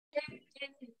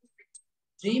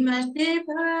श्रीमते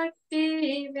भक्ति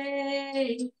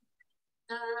वेदांत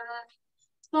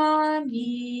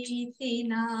स्वामीति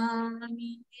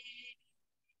नामिने।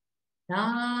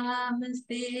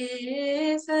 नमस्ते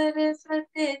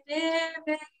सरस्वती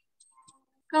देवे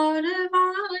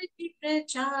गौरवाणी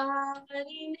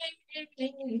प्रचारिणे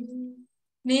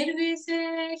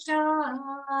निर्विशेषा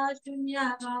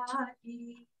शून्यवादी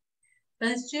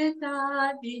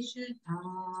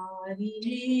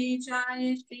पश्चातादिशधारिणे जय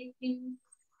श्री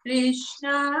कृष्ण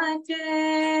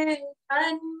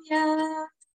चैतन्य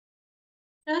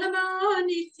प्रभो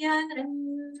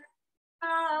नित्यानंद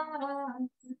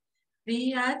श्री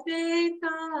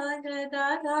अद्वैता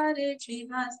गदाधर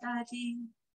श्रीवासादि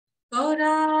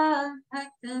गौरा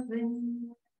भक्तवृंद।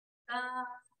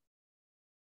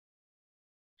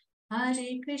 हरे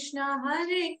कृष्णा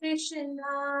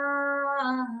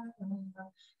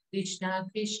कृष्णा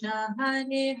कृष्णा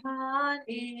हरे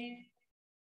हरे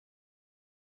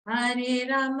हरे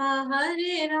राम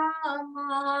राम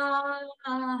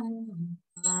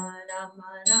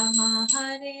राम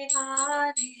हरे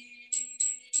हरे।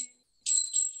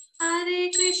 हरे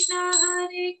कृष्णा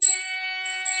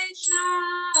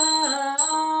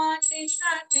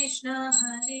कृष्णा कृष्णा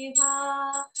हरे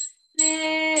हरे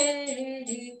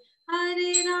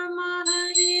हरे राम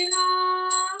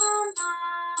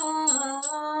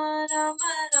राम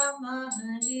राम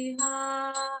हरे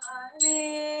हरे।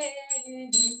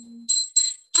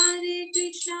 हरे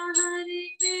कृष्णा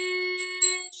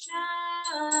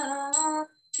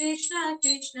कृष्णा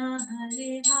कृष्णा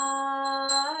हरे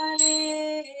हरे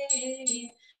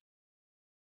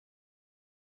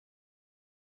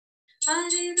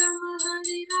हरे राम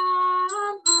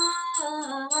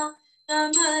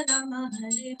राम राम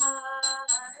हरे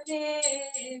हरे।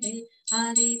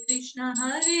 हरे कृष्णा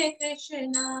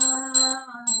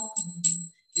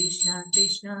कृष्णा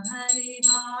कृष्णा हरे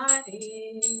हरे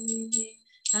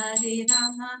हरे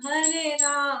राम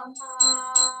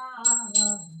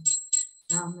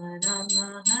राम राम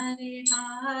हरे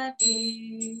हरे।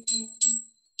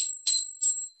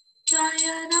 जय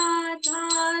राधा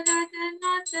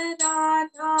रघुनाथ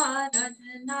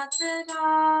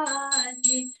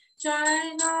राधे जय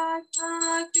राधा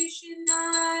कृष्ण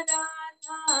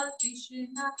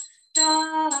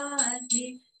राधे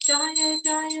जय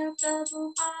जय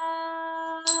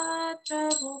प्रभुपाद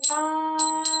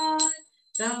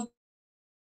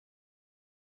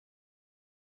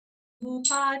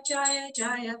जय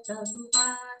जय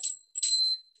प्रभुपाद।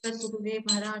 सद्गुरुदेव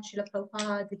महाराज श्रील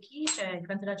प्रभुपाद की जय।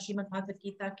 ग्रंथराज श्रीमद् भागवत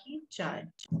गीता की जय।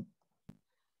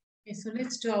 Okay, so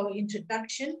let's do our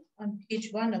introduction on page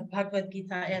 1 of Bhagavad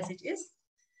Gita as it is.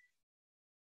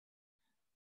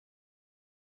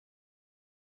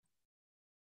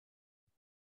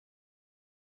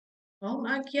 Om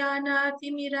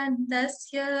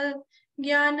Ajnanaatimirandasya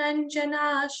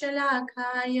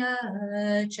Jnananjanashalakaya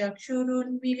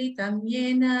Chakshurunmilitam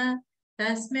Yena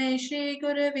Tasmai Shri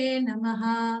Gurave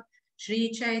Namaha.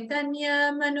 Shri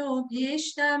Chaitanya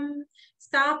Manobhishtam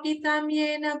Stapitam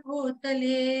Yena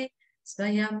Bhutale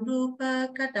Swayam Rupa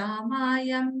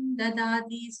Kadamayam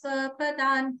Dadadi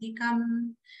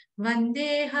Swapadantikam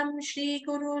Vandeham Shri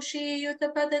Guru Shri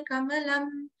Yutapada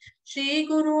Kamalam Shri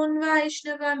Gurun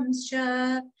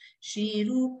Vaishnavamscha Shri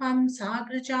Rupam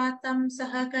Sagrajatam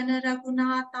Sahagana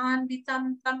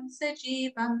Raghunathanvitam Tam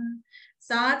Sajivam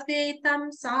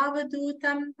Sadvaitam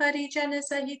Savadutam Parijana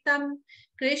Sahitam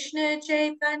Krishna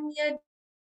Chaitanya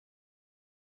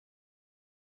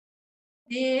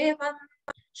Devam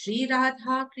Shri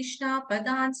Radha Krishna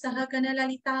Padan Sahagana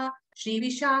Lalita Shri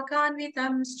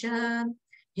Vishakhanvitamscha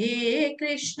He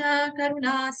Krishna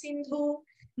Karuna Sindhu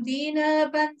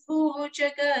Deenabandhu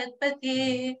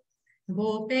Jagatpate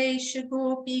Gopesh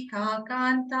Gopika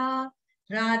Kanta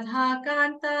Radha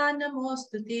Kanta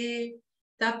Namostute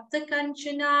Tapta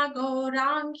Kanchana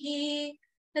Gaurangi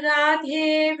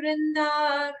Radhe Vrinda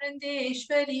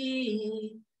Vrindeshwari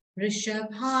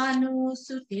Vrishabhanu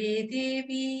Sute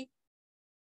Devi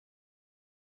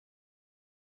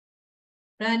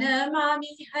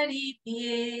Pranamami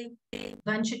Haripriye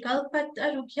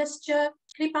Vanchakalpatarubhyascha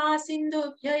Kripa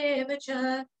Sindhubhya eva cha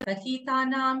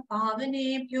Patitanam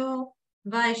Pavanebhyo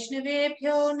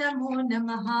Vaishnavebhyo Namo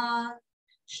Namaha.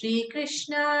 Shri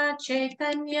Krishna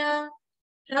Chaitanya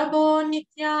Prabhu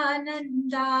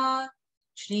Nityananda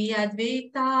Shri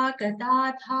Advaita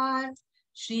Gadadhar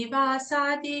Shri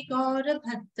Vasadi Gaura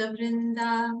Bhakta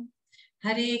Vrinda.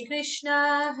 Hare Krishna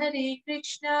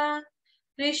Krishna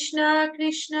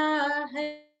Krishna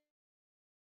Hare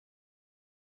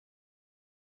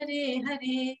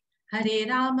Hare Hare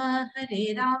Rama,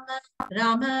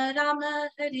 Rama Rama,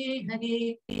 Hare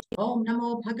Hare. Om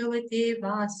Namo Bhagavate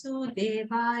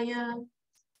Vasudevaya.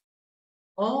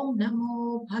 Om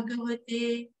Namo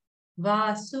Bhagavate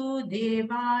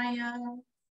Vasudevaya.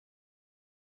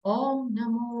 Om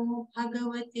Namo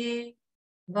Bhagavate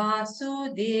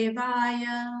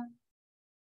Vasudevaya.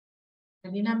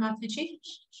 Shalina Mataji.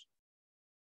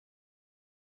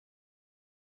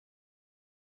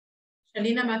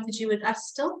 Shalina Mataji with us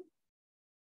still?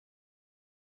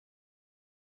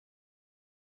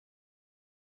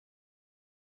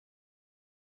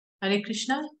 Hare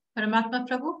Krishna, Paramatma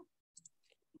Prabhu.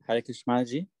 Hare Krishna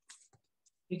ji.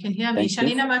 You can hear me.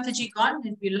 Shalina Mataji gone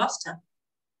and we lost her.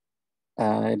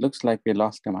 It looks like we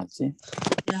lost her, Mataji.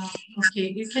 Yeah,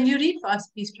 okay. Can you read for us,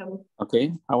 please, Prabhu?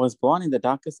 Okay. I was born in the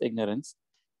darkest ignorance,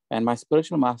 and my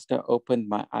spiritual master opened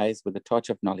my eyes with the torch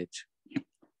of knowledge.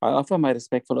 I offer my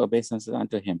respectful obeisances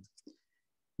unto him.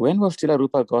 When will Srila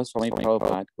Rupa Goswami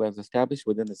Prabhupada, who has established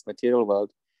within this material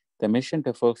world the mission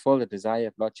to fulfill the desire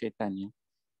of Lord Chaitanya,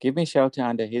 give me shelter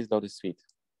under his lotus feet?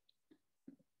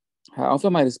 I offer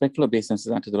my respectful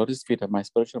obeisances unto the lotus feet of my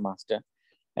spiritual master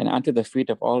and unto the feet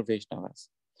of all Vaishnavas.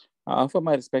 I offer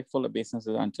my respectful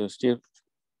obeisances unto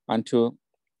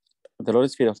the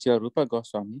lotus feet of Srila Rupa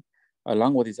Goswami,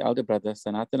 along with his elder brother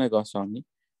Sanatana Goswami,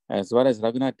 as well as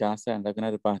Raghunath Dasa and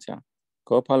Raghunath Bhatta,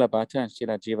 Gopala Bhatta and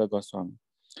Srila Jiva Goswami.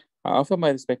 I offer my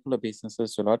respectful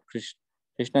obeisances to Lord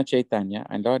Krishna Chaitanya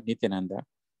and Lord Nityananda,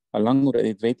 along with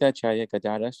Advaita Acharya,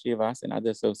 Gadara, Srivas, and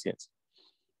other associates.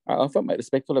 I offer my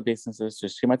respectful obeisances to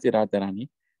Srimati Radharani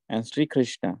and Sri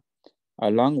Krishna,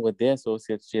 along with their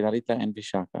associates Sri Lalita and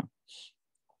Vishaka.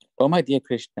 Oh my dear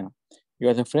Krishna, you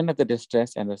are the friend of the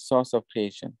distressed and the source of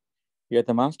creation. You are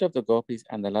the master of the gopis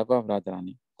and the lover of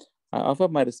Radharani. I offer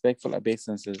my respectful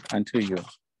obeisances unto you.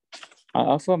 I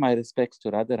offer my respects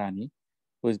to Radharani,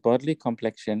 whose bodily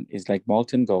complexion is like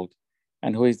molten gold,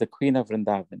 and who is the queen of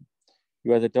Vrindavan.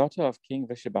 You are the daughter of King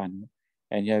Vrishabhanu,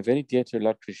 and you are very dear to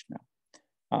Lord Krishna.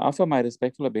 I offer my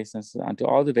respectful obeisances unto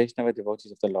all the Vaishnava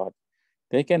devotees of the Lord.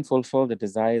 They can fulfill the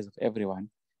desires of everyone,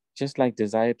 just like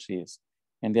desire trees,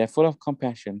 and they are full of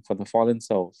compassion for the fallen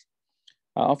souls.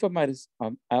 I offer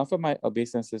my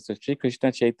obeisances to Sri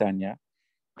Krishna Chaitanya,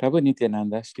 Prabhu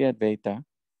Nityananda, Sri Advaita,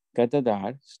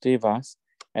 Gadadhar, Srivas,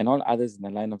 and all others in the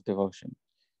line of devotion.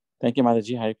 Thank you,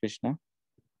 Mataji. Hare Krishna.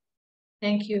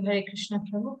 Thank you, Hare Krishna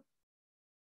Prabhu.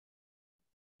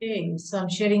 Okay, so I'm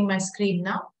sharing my screen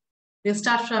now. We'll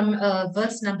start from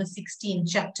verse number 16,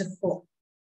 chapter 4.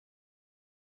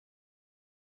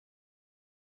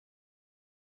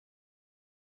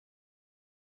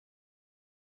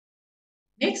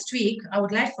 Next week, I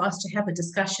would like for us to have a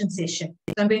discussion session.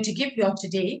 So I'm going to give you all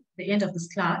today, the end of this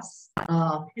class,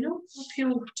 a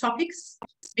few topics.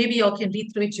 Maybe you all can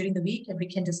read through it during the week and we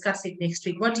can discuss it next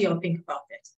week. What do you all think about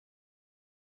that?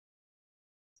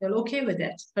 You're okay with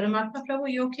that? Paramatma Prabhu,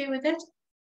 you okay with that?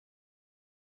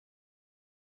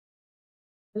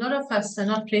 A lot of us are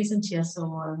not present here,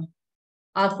 so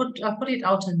I'll put it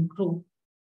out in the group.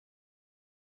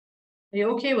 Are you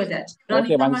okay with that?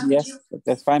 Okay, Mataji, yes,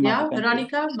 that's fine. Yeah, Mataji,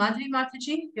 Veronica, Madhuri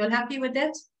Mataji, you're happy with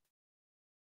that?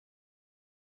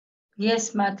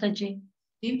 Yes, Mataji.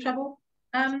 Dean Prabhu,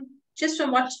 just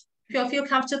from what, if you feel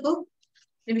comfortable,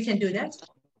 then we can do that.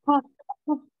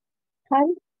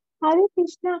 Hare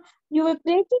Krishna, you were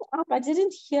breaking up. I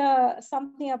didn't hear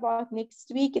something about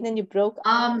next week, and then you broke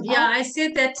up. Yeah, I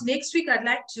said that next week I'd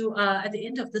like to, at the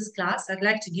end of this class, I'd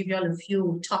like to give you all a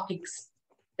few topics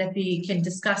that we can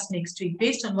discuss next week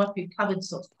based on what we've covered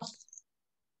so far.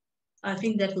 I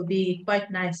think that will be quite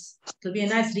nice. It'll be a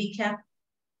nice recap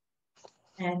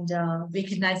and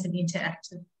make it nice and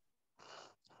interactive.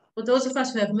 For those of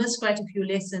us who have missed quite a few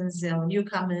lessons,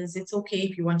 newcomers, it's okay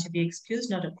if you want to be excused,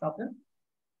 not a problem.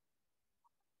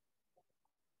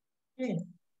 Okay.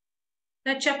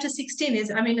 That chapter 16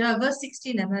 is, verse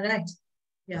 16, am I right?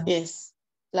 Yeah. Yes,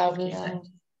 lovely. Okay,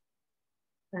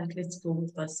 right, let's go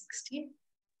with verse 16.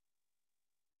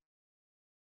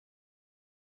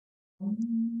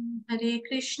 Hare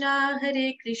Krishna,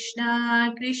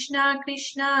 Krishna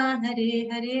Krishna, Hare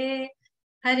Hare,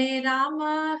 Hare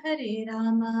Rama,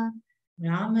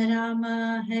 Rama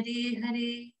Rama, Hare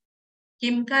Hare.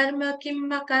 Kim karma kim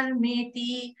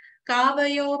karmeti,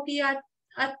 kavayopi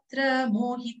atra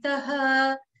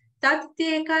mohitaha,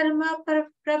 tatte karma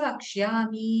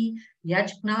pravakshyami,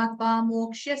 yajnatva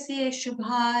mokshyase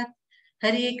shubhat.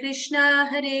 Hare Krishna,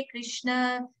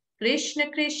 Krishna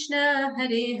Krishna,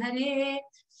 Hare Hare,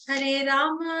 Hare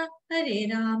Rama,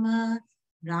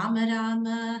 Rama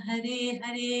Rama, Hare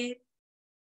Hare.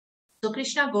 So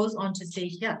Krishna goes on to say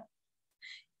here,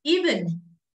 even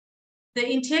The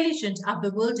intelligent are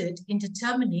bewildered in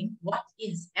determining what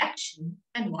is action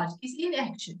and what is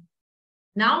inaction.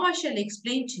 Now I shall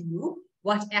explain to you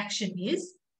what action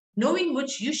is, knowing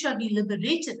which you shall be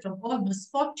liberated from all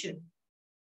misfortune.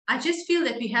 I just feel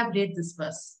that we have read this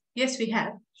verse. Yes, we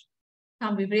have.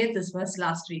 We read this verse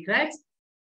last week, right?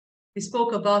 We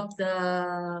spoke about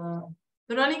the...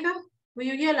 Veronica, were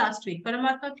you here last week?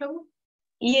 Paramatma Prabhu?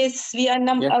 Yes, we are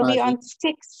we on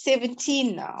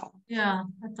 6:17 now. Yeah,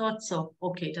 I thought so.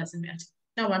 Okay, it doesn't matter.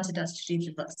 Now I wanted us to read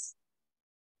the verse.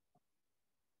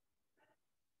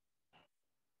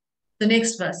 The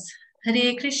next verse.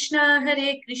 Hare Krishna,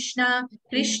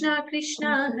 Krishna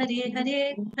Krishna, Hare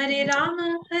Hare, Hare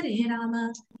Rama,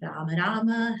 Rama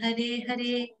Rama, Hare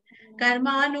Hare.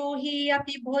 Karmano hi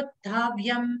api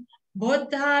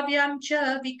bodhavyam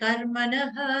cha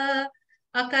vikarmanah,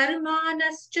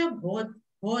 akarmanascha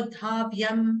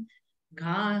bodhavyam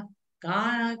gahana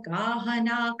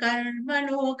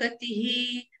karmano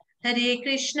gatihi. Hare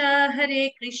Krishna,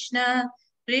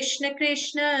 Krishna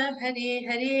Krishna, Hare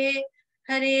Hare,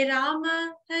 Hare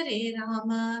Rama,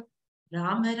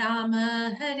 Rama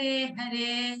Rama, Hare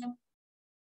Hare.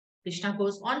 Krishna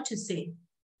goes on to say,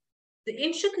 the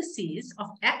intricacies of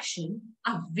action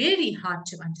are very hard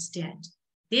to understand.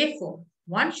 Therefore,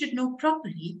 one should know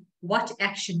properly what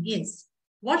action is,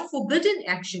 what forbidden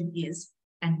action is,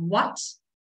 and what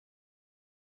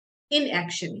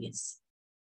inaction is.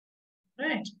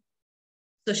 Right.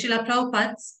 So, Srila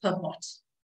Prabhupada's purport.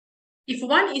 If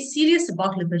one is serious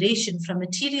about liberation from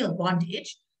material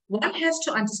bondage, one has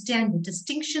to understand the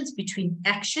distinctions between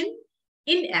action,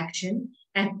 inaction,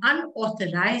 and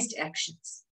unauthorized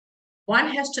actions. One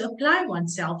has to apply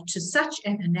oneself to such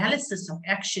an analysis of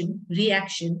action,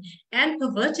 reaction, and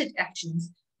perverted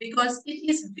actions because it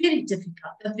is a very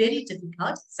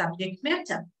difficult subject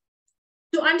matter.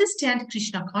 To understand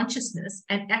Krishna consciousness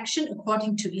and action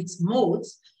according to its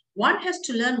modes, one has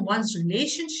to learn one's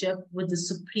relationship with the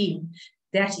Supreme.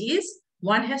 That is,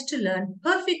 one has to learn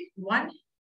one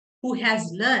who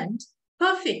has learned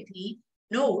perfectly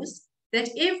knows that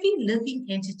every living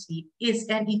entity is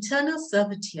an eternal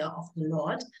servitor of the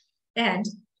Lord, and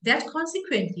that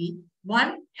consequently,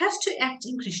 one has to act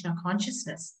in Krishna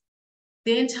consciousness.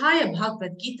 The entire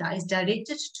Bhagavad Gita is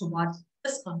directed toward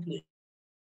this conclusion.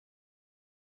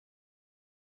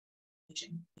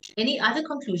 Any other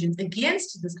conclusions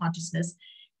against this consciousness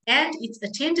and its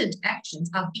attendant actions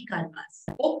are vikarmas,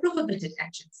 or prohibited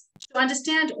actions. To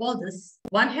understand all this,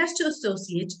 one has to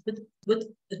associate with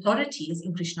authorities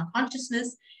in Krishna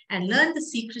consciousness and learn the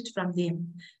secret from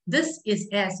them. This is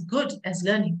as good as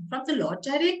learning from the Lord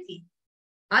directly.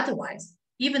 Otherwise,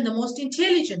 even the most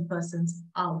intelligent persons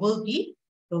will be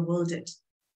bewildered.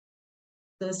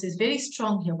 So this is very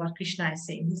strong here, what Krishna is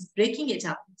saying. He's breaking it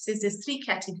up. He says there's three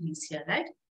categories here, right?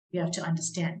 We have to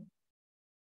understand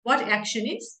what action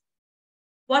is,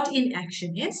 what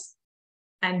inaction is,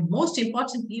 and most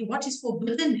importantly, what is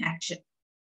forbidden action.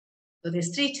 So there's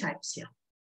three types here.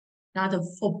 Now the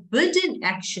forbidden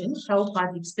action,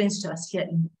 Prabhupada explains to us here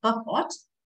in the purport,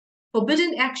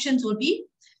 forbidden actions will be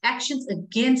actions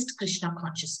against Krishna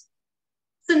consciousness,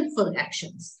 sinful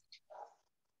actions.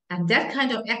 And that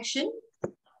kind of action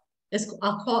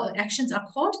actions are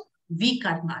called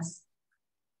vikarmas.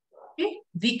 Okay,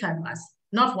 vikarmas,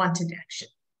 not wanted action.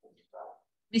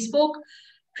 We spoke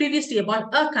previously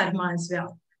about akarma as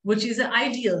well, which is an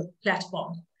ideal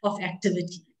platform of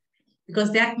activity,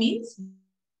 because that means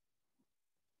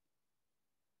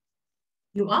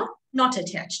you are not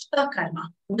attached,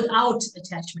 akarma, without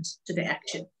attachment to the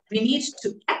action. We need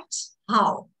to act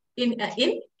how? In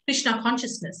Krishna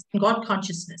consciousness, in God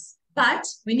consciousness. But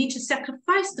we need to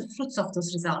sacrifice the fruits of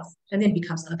those results and then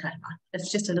becomes akarma.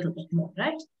 That's just a little bit more,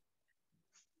 right?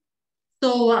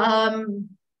 So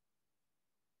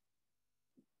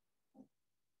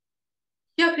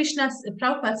here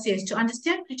Prabhupada says, to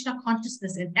understand Krishna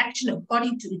consciousness and action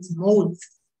according to its modes.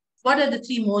 What are the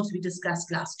three modes we discussed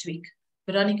last week?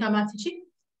 Veronica Mataji?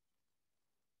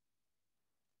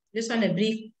 Just want to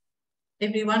brief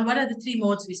everyone, what are the three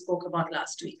modes we spoke about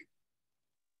last week?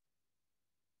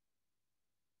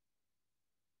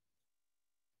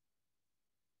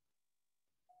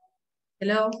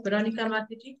 Hello, Veronica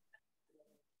Mataji?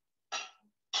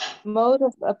 Mode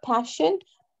of passion,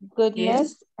 goodness,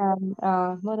 yes. And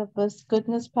mode of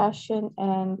goodness, passion,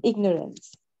 and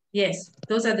ignorance. Yes,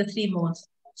 those are the three modes.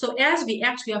 So as we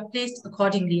act, we are placed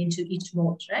accordingly into each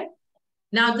mode, right?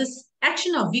 Now, this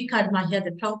action of vikarma here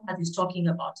that Prabhupada is talking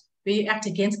about, where you act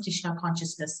against Krishna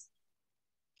consciousness,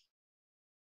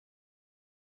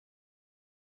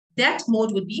 that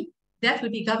would be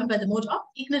governed by the mode of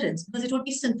ignorance, because it would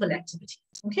be sinful activity.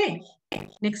 Okay,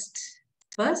 next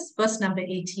verse number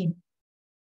 18.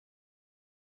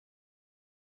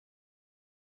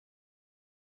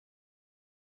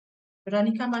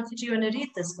 Veronica Mataji, you want to read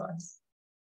this verse?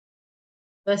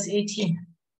 Verse 18.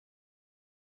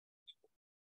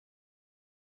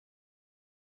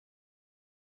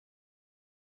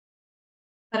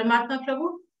 Paramatma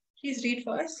Prabhu, please read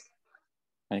for us.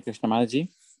 Hare Krishna Mataji.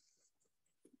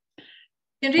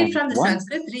 You can read from the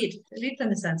Sanskrit. Read from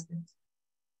the Sanskrit.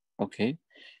 Okay.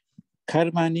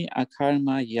 Karmani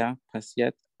akarma ya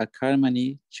pasyat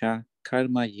akarmani cha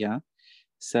karma ya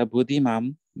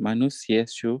sabudimam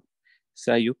manusyeshu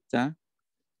sayukta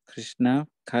Krishna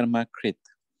karma krit.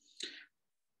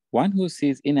 One who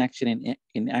sees inaction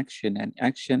in action and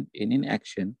action in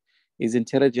inaction is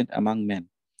intelligent among men,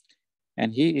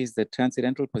 and he is the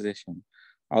transcendental position,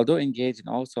 although engaged in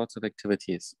all sorts of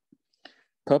activities.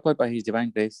 Purport by His Divine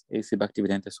Grace, A.C.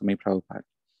 Bhaktivedanta Swami Prabhupada.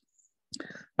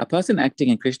 A person acting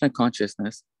in Krishna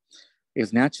consciousness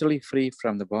is naturally free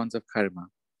from the bonds of karma.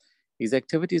 His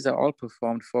activities are all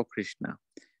performed for Krishna.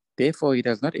 Therefore, he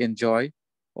does not enjoy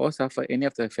or suffer any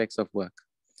of the effects of work.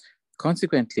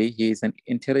 Consequently, he is an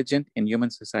intelligent in human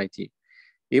society,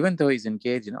 even though he is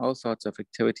engaged in all sorts of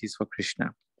activities for Krishna.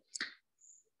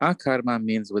 Akarma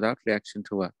means without reaction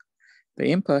to work.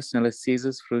 The impersonalist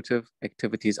ceases fruitive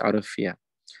activities out of fear,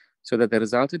 so that the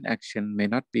resultant action may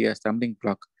not be a stumbling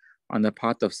block on the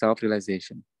path of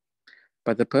self-realization.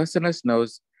 But the personalist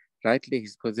knows rightly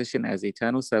his position as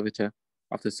eternal servitor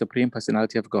of the Supreme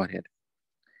Personality of Godhead.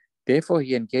 Therefore,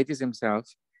 he engages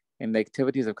himself in the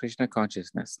activities of Krishna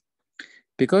consciousness.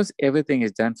 Because everything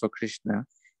is done for Krishna,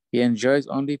 he enjoys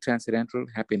only transcendental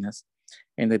happiness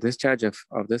in the discharge of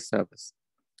this service.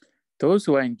 Those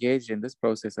who are engaged in this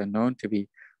process are known to be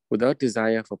without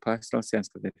desire for personal sense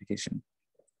gratification.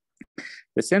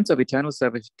 The sense of eternal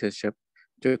servitorship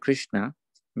to Krishna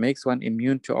makes one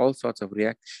immune to all sorts of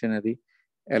reactionary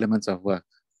elements of work.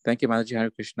 Thank you, Mataji.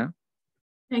 Hare Krishna.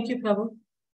 Thank you, Prabhu.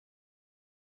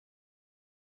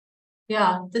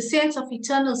 Yeah, the sense of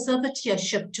eternal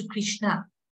servitorship to Krishna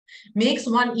makes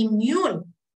one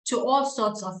immune to all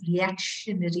sorts of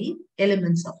reactionary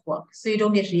elements of work. So you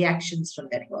don't get reactions from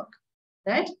that work,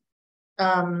 right?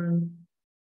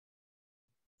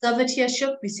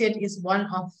 Servitorship, we said, is one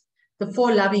of the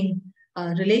four loving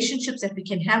relationships that we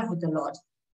can have with the Lord,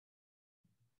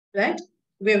 right?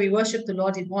 Where we worship the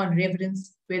Lord in awe and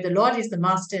reverence, where the Lord is the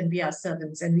master and we are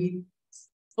servants. And we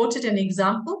quoted an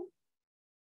example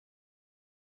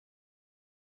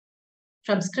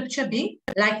from scripture being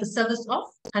like the service of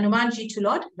Hanumanji to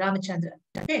Lord Ramachandra.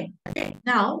 Okay.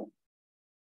 Now,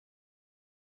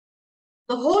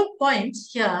 the whole point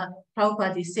here,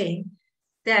 Prabhupada is saying,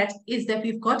 that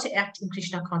we've got to act in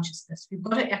Krishna consciousness. We've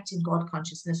got to act in God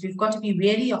consciousness. We've got to be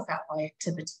wary of our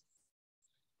activity.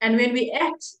 And when we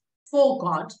act for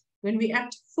God, when we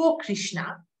act for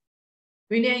Krishna,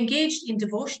 when we're engaged in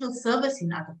devotional service,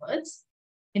 in other words,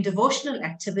 in devotional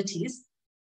activities,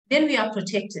 then we are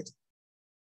protected.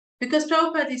 Because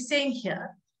Prabhupada is saying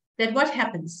here that what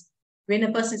happens when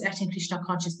a person is acting Krishna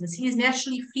consciousness, he is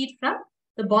naturally freed from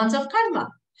the bonds of karma.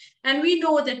 And we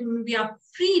know that when we are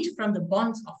freed from the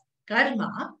bonds of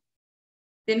karma,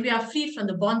 then we are freed from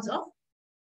the bonds of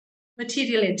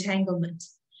material entanglement.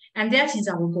 And that is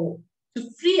our goal, to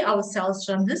free ourselves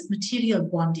from this material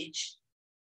bondage.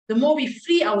 The more we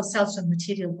free ourselves from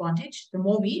material bondage, the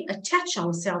more we attach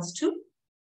ourselves to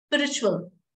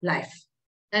spiritual life.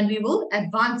 And we will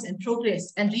advance and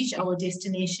progress and reach our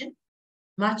destination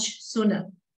much sooner.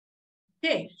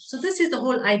 Okay, so this is the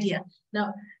whole idea.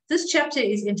 Now, this chapter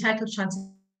is entitled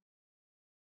Transcendental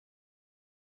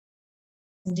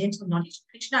Knowledge.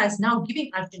 Krishna is now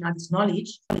giving Arjuna this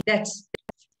knowledge that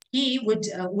he would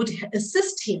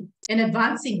assist him in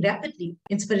advancing rapidly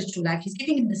in spiritual life. He's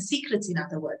giving him the secrets, in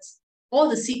other words, all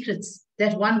the secrets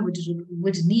that one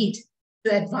would need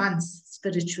to advance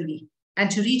spiritually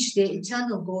and to reach their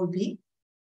eternal goal being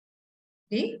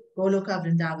Goloka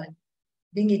Vrindavan,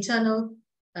 being eternal,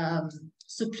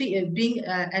 being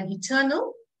an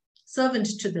eternal servant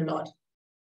to the Lord,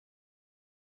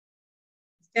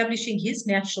 establishing his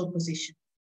natural position.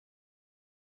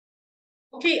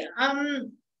 Okay,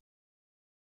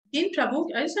 Dean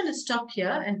Prabhu, I just want to stop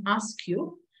here and ask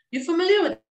you, you're familiar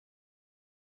with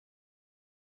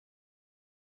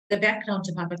the background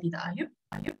to Bhagavad Gita, are you?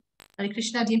 Hare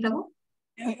Krishna, Dean Prabhu?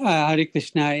 Hare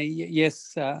Krishna,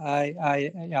 yes,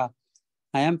 yeah,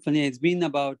 I am familiar. It's been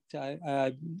about,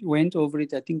 I went over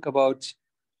it, I think about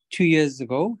 2 years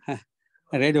ago. I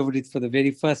read over it for the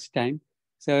very first time.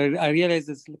 So I realized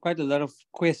there's quite a lot of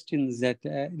questions that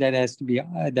has to be,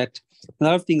 that a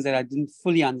lot of things that I didn't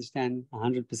fully understand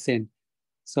 100%.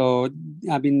 So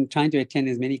I've been trying to attend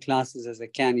as many classes as I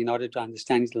can in order to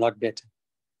understand it a lot better.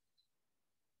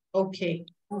 Okay.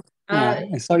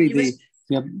 Yeah, sorry, he was-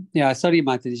 sorry,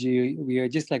 Mataji, we are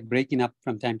just like breaking up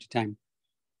from time to time.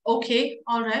 Okay,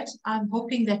 all right. I'm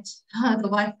hoping that the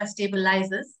Wi-Fi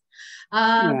stabilizes.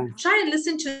 Yeah. Try and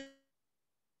listen to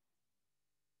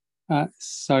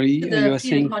Sorry, you the were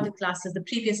saying. pre-recorded classes, the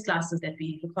previous classes that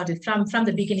we recorded from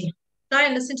the beginning. Try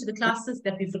and listen to the classes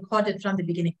that we've recorded from the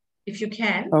beginning, if you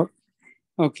can. Oh,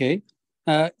 okay.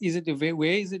 Where is it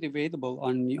available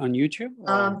on YouTube?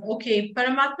 Okay,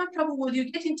 Paramatma Prabhu, will you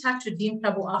get in touch with Dean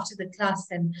Prabhu after the class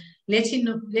and let him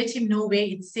know where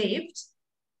it's saved?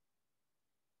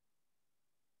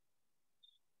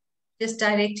 Just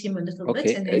direct him a little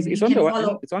bit, and then he can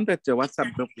follow. It's on that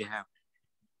WhatsApp group we have.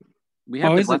 We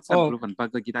have the WhatsApp group on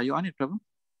Bhagavad Gita. Are you on it, Prabhu?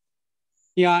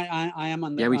 Yeah, I am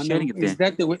on the. Yeah, we're sharing it there. Is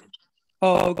that the way?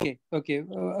 Oh, okay.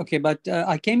 But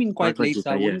I came in quite late,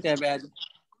 so I wouldn't have had.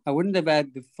 I wouldn't have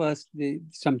had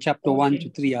some chapter 1 to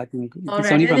 3. I think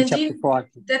it's only from chapter 4.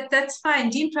 That's fine,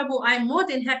 Dean Prabhu. I'm more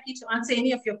than happy to answer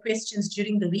any of your questions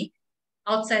during the week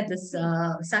outside this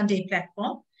Sunday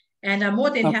platform, and I'm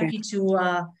more than happy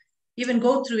to even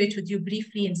go through it with you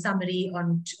briefly in summary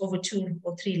on over 2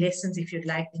 or 3 lessons if you'd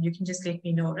like. And you can just let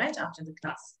me know right after the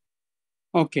class.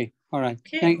 Okay. All right.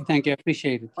 Okay. Thank you. I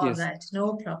appreciate it. All right.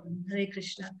 No problem. Hare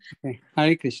Krishna. Okay.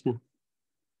 Hare Krishna.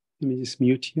 Let me just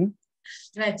mute you.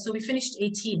 Right. So we finished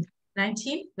 18.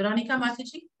 19. Veronica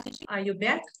Mataji, are you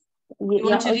back? You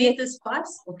want to read this part?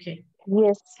 Okay.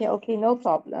 Yes. Yeah. Okay. No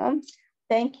problem.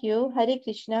 Thank you. Hare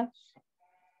Krishna.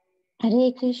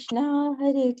 Hare Krishna.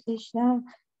 Hare Krishna.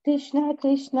 Krishna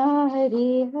Krishna.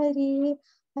 Hare Hare.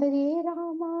 Hare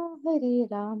Rama. Hare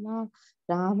Rama.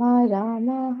 Rama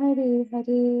Rama. Hare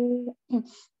Hare.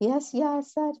 Yasya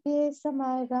sarve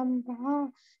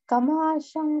samarambha. Kama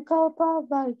shankalpa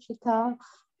varchita.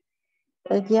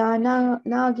 Jnana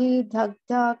nagi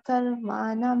dhagda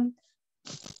karmanam.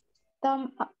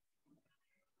 Tam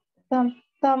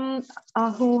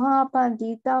ahuha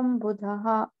panditam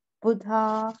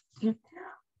buddha.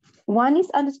 One is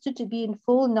understood to be in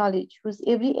full knowledge, whose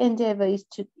every endeavor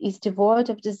is devoid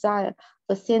of desire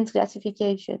for sense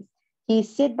gratification. He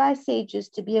is said by sages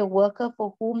to be a worker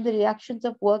for whom the reactions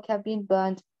of work have been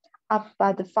burned up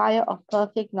by the fire of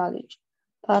perfect knowledge.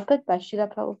 Purport by Srila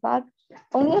Prabhupada.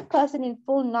 Only a person in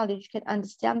full knowledge can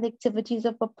understand the activities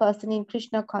of a person in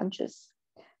Krishna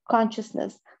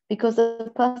consciousness, because a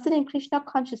person in Krishna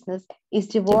consciousness is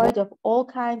devoid of all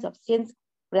kinds of sense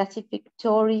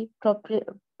gratificatory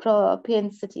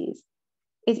propensities.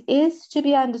 It is to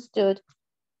be understood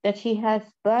that he has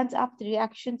burnt up the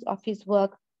reactions of his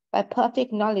work by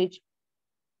perfect knowledge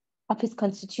of his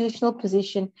constitutional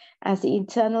position as the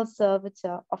eternal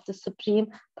servitor of the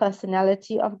Supreme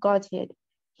Personality of Godhead.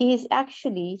 He is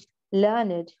actually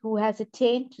learned who has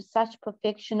attained to such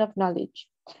perfection of knowledge.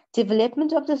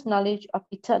 Development of this knowledge of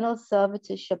eternal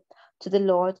servitorship to the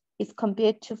Lord is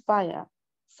compared to fire.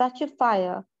 Such a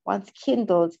fire, once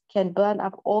kindled, can burn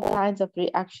up all kinds of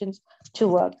reactions to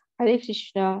work. Hare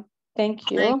Krishna. Thank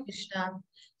you. Hare Krishna.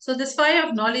 So this fire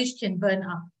of knowledge can burn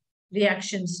up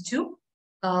reactions to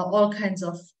all kinds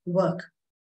of work.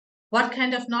 What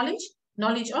kind of knowledge?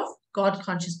 Knowledge of God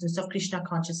consciousness, of Krishna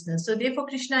consciousness. So therefore,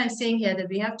 Krishna is saying here that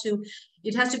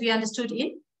it has to be understood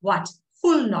in what?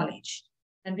 Full knowledge.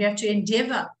 And we have to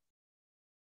endeavor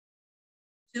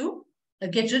to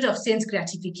get rid of sense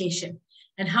gratification.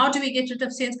 And how do we get rid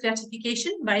of sense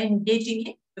gratification? By engaging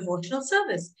in devotional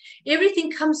service.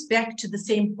 Everything comes back to the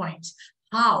same point.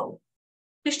 How?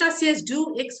 Krishna says,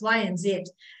 do X, Y, and Z.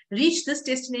 Reach this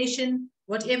destination,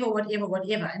 whatever.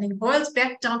 And it boils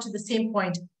back down to the same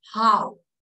point. How?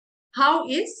 How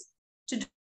is to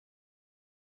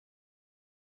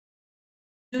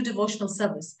do devotional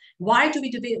service. Why do we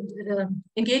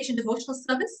engage in devotional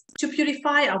service? To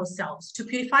purify ourselves, to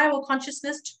purify our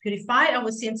consciousness, to purify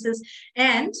our senses,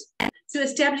 and to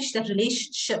establish that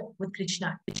relationship with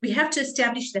Krishna. We have to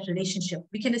establish that relationship.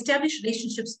 We can establish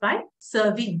relationships by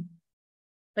serving.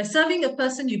 By serving a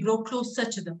person, you grow closer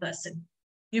to the person.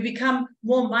 You become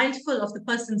more mindful of the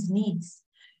person's needs.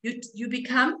 You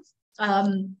become,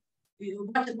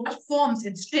 what forms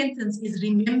and strengthens is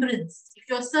remembrance. If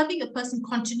you're serving a person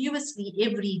continuously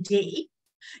every day,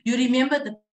 you remember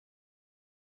the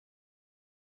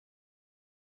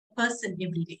person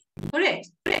every day.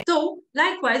 Correct. So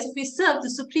likewise, if we serve the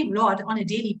Supreme Lord on a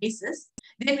daily basis,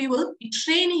 then we will be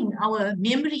training our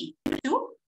memory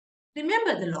to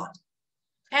remember the Lord.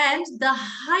 And the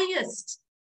highest,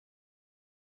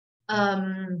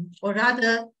 or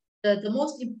rather, the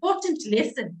most important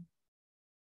lesson,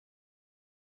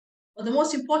 or the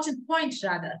most important point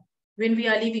rather, when we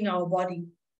are leaving our body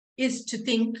is to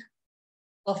think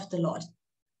of the Lord.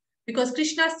 Because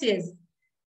Krishna says,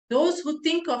 those who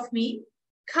think of me,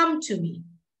 come to me.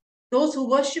 Those who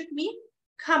worship me,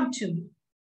 come to me.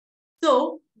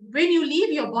 So when you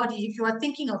leave your body, if you are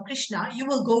thinking of Krishna, you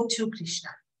will go to Krishna.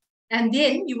 And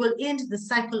then you will end the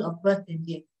cycle of birth and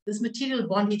death. This material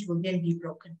bondage will then be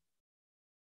broken.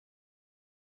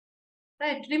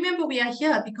 Right? Remember, we are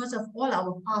here because of all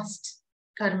our past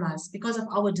karmas, because of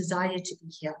our desire to be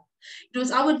here. It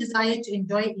was our desire to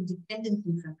enjoy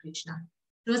independently from Krishna.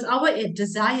 It was our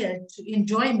desire to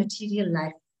enjoy material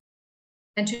life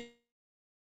and to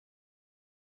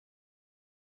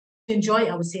enjoy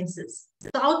our senses. So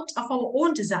out of our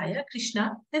own desire,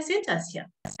 Krishna has sent us here.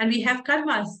 And we have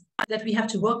karmas that we have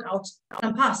to work out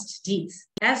from past deeds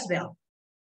as well.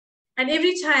 And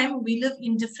every time we live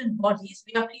in different bodies,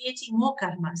 we are creating more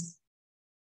karmas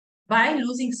by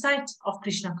losing sight of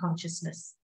Krishna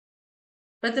consciousness.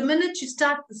 But the minute you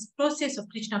start this process of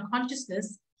Krishna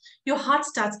consciousness, your heart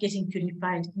starts getting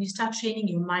purified and you start training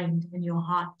your mind and your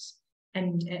heart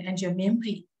and your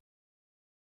memory.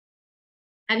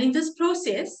 And in this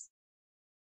process,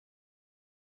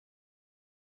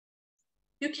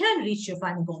 you can reach your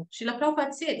final goal. Srila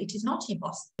Prabhupada said, it is not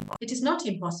impossible. It is not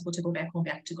impossible to go back home,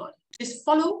 back to God. Just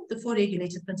follow the 4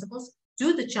 regulated principles,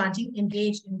 do the chanting,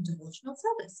 engage in devotional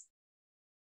service.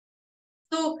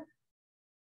 So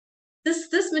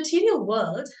this material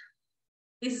world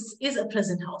is a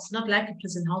prison house, not like a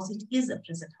prison house. It is a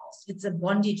prison house. It's a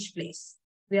bondage place.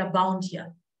 We are bound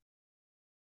here.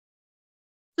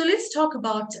 So let's talk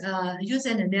about, use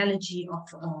an analogy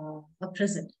of a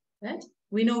prison, right?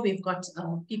 We know we've got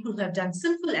people who have done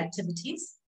sinful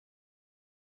activities,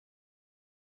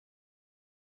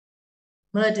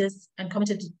 murders, and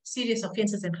committed serious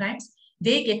offenses and crimes.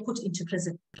 They get put into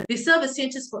prison. They serve a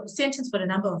sentence for a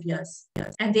number of years.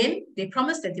 And then they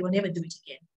promise that they will never do it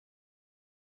again.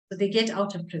 So they get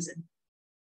out of prison.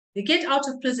 They get out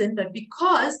of prison, but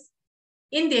because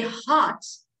in their heart,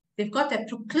 they've got that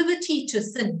proclivity to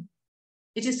sin.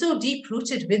 It is so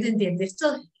deep-rooted within them. They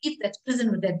still keep that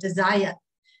prison with that desire.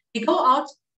 They go out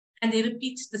and they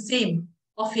repeat the same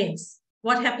offense.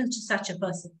 What happens to such a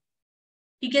person?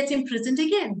 He gets imprisoned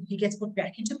again. He gets put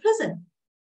back into prison.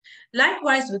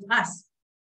 Likewise with us.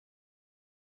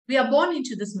 We are born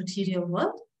into this material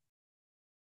world.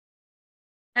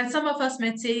 And some of us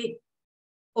might say,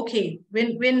 okay,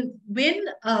 when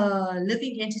a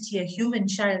living entity, a human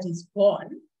child is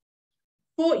born,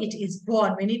 before it is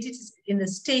born, when it is in the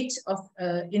state of,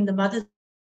 in the mother's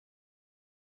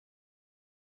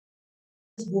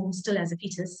womb, still as a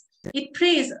fetus, it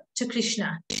prays to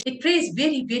Krishna. It prays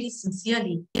very, very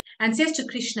sincerely and says to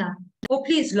Krishna, oh,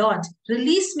 please, Lord,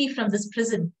 release me from this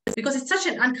prison because it's such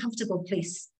an uncomfortable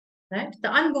place, right?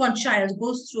 The unborn child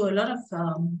goes through a lot of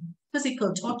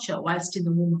physical torture whilst in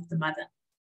the womb of the mother.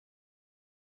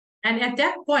 And at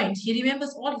that point, he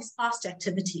remembers all his past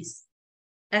activities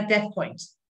at that point.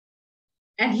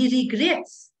 And he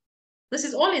regrets. This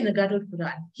is all in the Gadol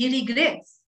Puran. He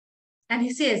regrets. And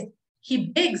he says, he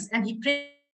begs and he prays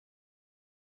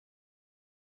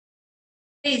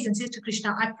and says to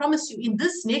Krishna, I promise you in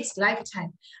this next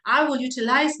lifetime, I will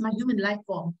utilize my human life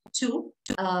form to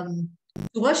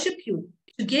worship you,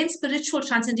 to gain spiritual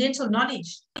transcendental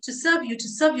knowledge, to serve you, to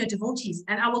serve your devotees.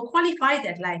 And I will qualify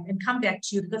that life and come back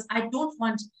to you because I don't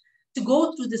want to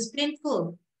go through this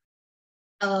painful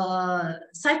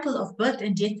cycle of birth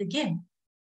and death again.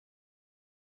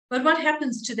 But what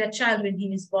happens to that child when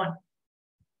he is born?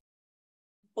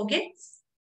 Forgets.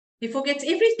 He forgets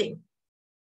everything.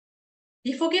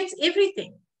 He forgets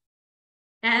everything.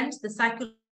 And the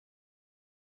cycle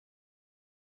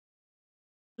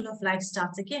of life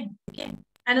starts again.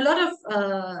 And a lot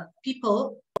of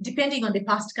people, depending on their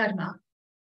past karma,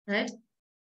 right?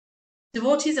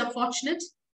 Devotees are fortunate.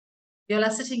 You all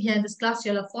are sitting here in this class,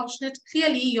 you all are fortunate.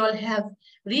 Clearly, you all have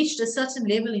reached a certain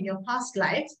level in your past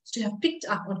lives to have picked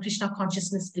up on Krishna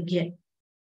consciousness again.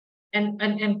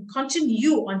 And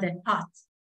continue on that path,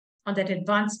 on that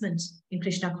advancement in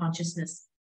Krishna consciousness.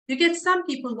 You get some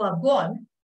people who are born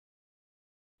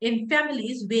in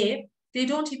families where they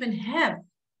don't even have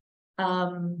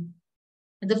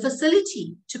the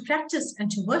facility to practice and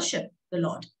to worship the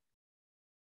Lord.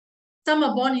 Some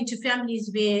are born into families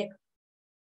where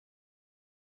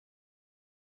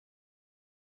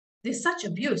there's such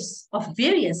abuse of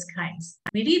various kinds.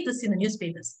 We read this in the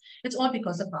newspapers. It's all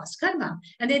because of past karma.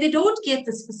 And they don't get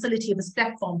this facility, this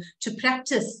platform to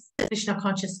practice Krishna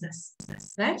consciousness,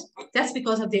 right? That's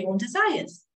because of their own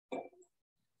desires.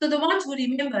 So the ones who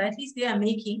remember, at least they are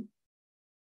making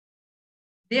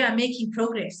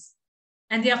progress.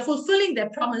 And they are fulfilling their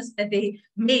promise that they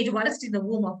made whilst in the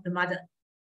womb of the mother.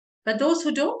 But those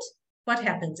who don't, what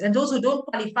happens? And those who don't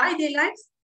qualify their lives,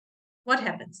 what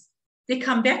happens? They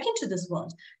come back into this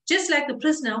world, just like the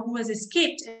prisoner who has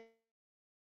escaped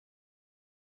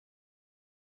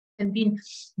and been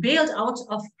bailed out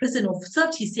of prison or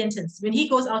served his sentence. When he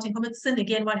goes out and commits sin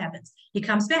again, what happens? He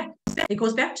comes back. He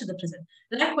goes back to the prison.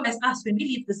 Likewise, us, when we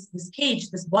leave this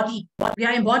cage, this body, we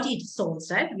are embodied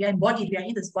souls, right? We are embodied, we are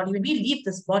in this body. When we leave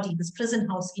this body, this prison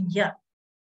house in here,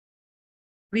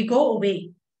 we go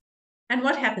away. And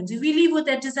what happens? If we leave with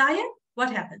that desire,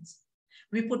 what happens?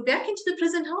 We put back into the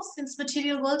prison house in this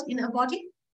material world in a body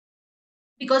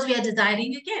because we are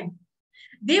desiring again.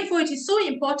 Therefore, it is so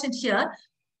important here,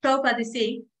 Prabhupada is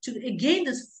saying, to gain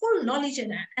this full knowledge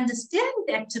and understand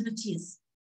the activities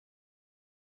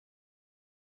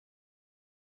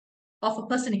of a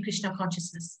person in Krishna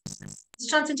consciousness. This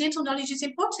transcendental knowledge is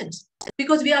important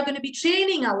because we are going to be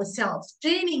training ourselves,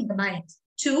 training the mind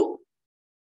for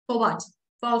what?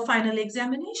 For our final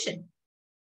examination.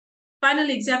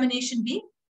 Final examination being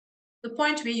the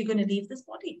point where you're going to leave this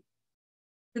body.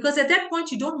 Because at that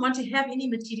point, you don't want to have any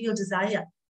material desire.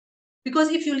 Because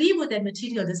if you leave with that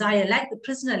material desire, like the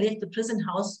prisoner left the prison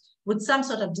house with some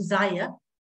sort of desire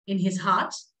in his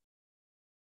heart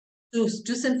to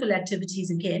do sinful activities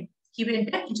again, he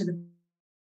went back into the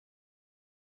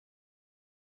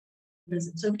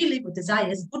prison. So if we live with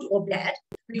desires, good or bad,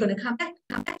 we're going to come back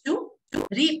to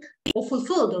reap or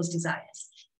fulfill those desires.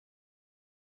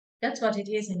 That's what it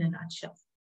is in a nutshell.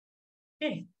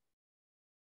 Okay.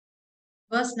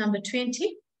 Verse number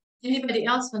 20. Anybody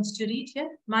else wants to read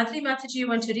here? Madhuri Mataji, you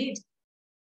want to read?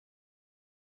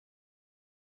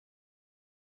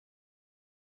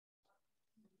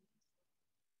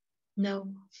 No.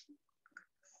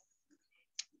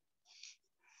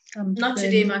 Not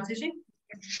today, Mataji.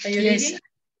 Are you yes,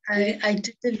 reading? I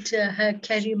didn't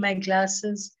carry my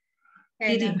glasses.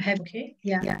 And Reading. I'm happy. Okay.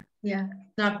 Yeah.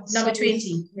 Number So,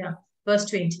 20. Yeah. Verse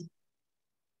 20.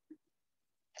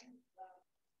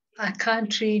 I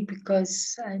can't read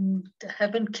because I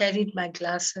haven't carried my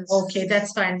glasses. Okay,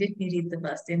 that's fine. Let me read the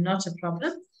verse then. Not a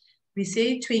problem. We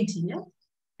say 20, yeah?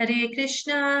 Hare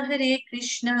Krishna,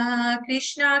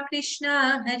 Krishna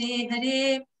Krishna, Hare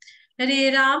Hare,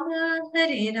 Hare Rama,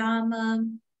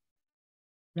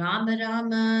 Rama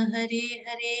Rama, Hare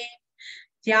Hare,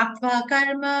 Tyaktva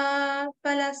karma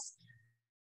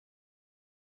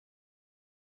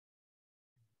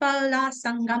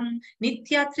Palasangam,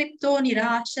 Nitya Tripto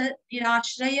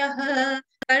Nirashrayah,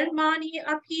 Karmani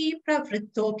Api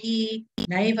Pravrittopi,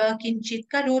 Naiva Kinchit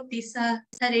Karoti Sa,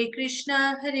 Hare Krishna,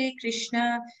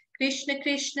 Krishna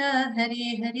Krishna,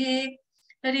 Hare Hare,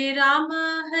 Hare Rama,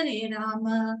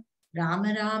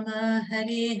 Rama Rama,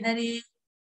 Hare Hare.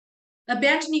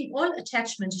 Abandoning all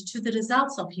attachment to the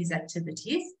results of his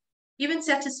activities, even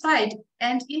satisfied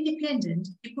and independent,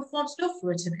 he performs no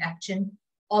fruitive action,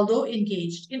 although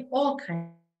engaged in all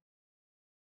kinds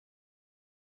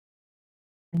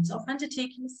of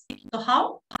undertakings. So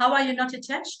how are you not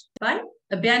attached? By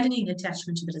abandoning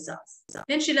attachment to the results.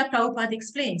 Then Srila Prabhupada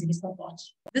explains in his purport,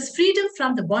 this freedom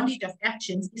from the bondage of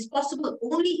actions is possible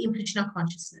only in Krishna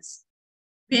consciousness,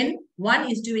 when one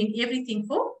is doing everything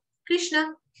for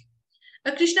Krishna.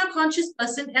 A Krishna conscious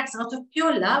person acts out of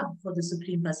pure love for the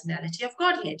Supreme Personality of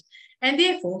Godhead, and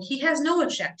therefore he has no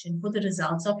attraction for the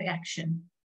results of action.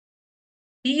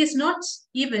 He is not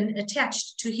even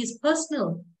attached to his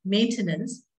personal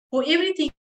maintenance, for everything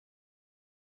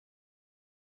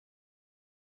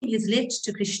is left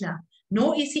to Krishna,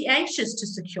 nor is he anxious to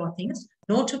secure things,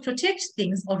 nor to protect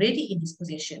things already in his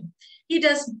possession. He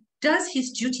does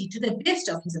his duty to the best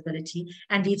of his ability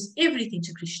and leaves everything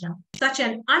to Krishna. Such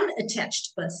an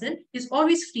unattached person is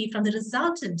always free from the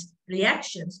resultant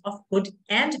reactions of good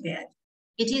and bad.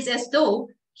 It is as though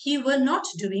he were not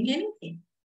doing anything.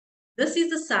 This is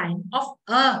the sign of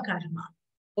akarma,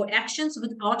 or actions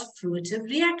without fruitive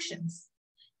reactions.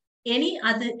 Any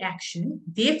other action,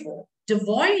 therefore,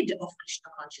 devoid of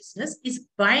Krishna consciousness, is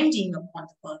binding upon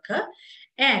the worker,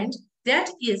 and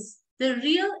that is the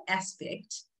real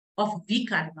aspect of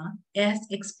vikarma, as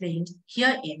explained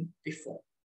herein before.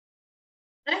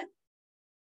 Okay?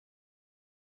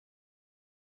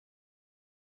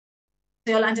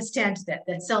 So you'll understand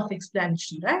that's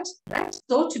self-explanatory, right?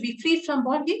 So to be free from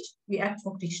bondage, we act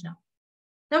for Krishna.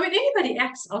 Now, when anybody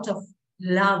acts out of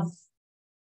love,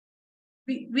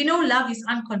 we know love is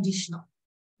unconditional.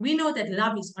 We know that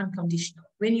love is unconditional.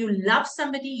 When you love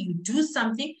somebody, you do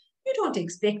something, you don't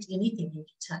expect anything in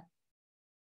return.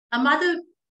 A mother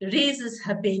raises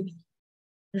her baby,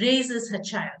 raises her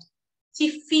child.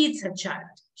 She feeds her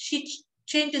child. She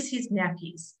changes his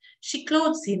nappies. She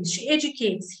clothes him, she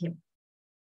educates him.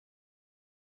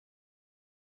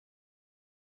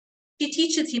 She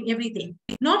teaches him everything,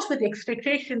 not with the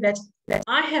expectation that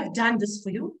I have done this for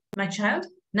you, my child.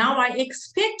 Now I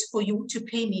expect for you to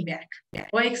pay me back,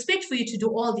 or I expect for you to do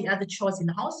all the other chores in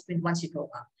the house once you grow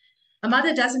up. A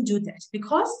mother doesn't do that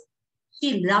because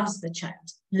she loves the child.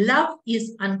 Love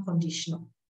is unconditional.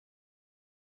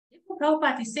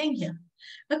 Prabhupada is saying here,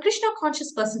 a Krishna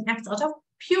conscious person acts out of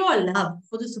pure love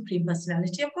for the Supreme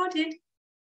Personality of Godhead.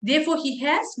 Therefore, he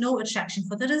has no attraction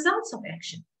for the results of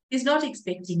action. He's not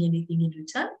expecting anything in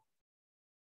return.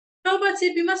 Prabhupada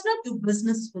said we must not do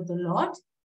business with the Lord.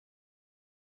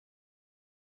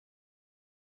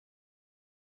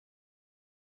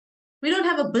 We don't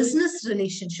have a business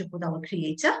relationship with our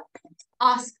Creator.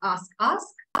 Ask, ask, ask.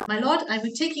 My Lord, I will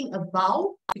be taking a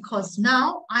vow because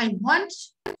now I want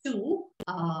to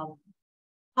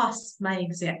pass my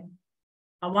exam.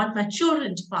 I want my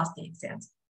children to pass the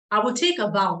exams. I will take a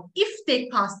vow. If they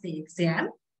pass the exam,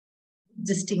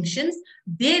 distinctions,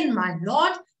 then my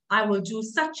Lord, I will do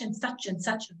such and such and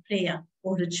such a prayer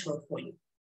or ritual for you,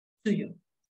 to you.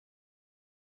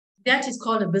 That is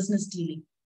called a business dealing.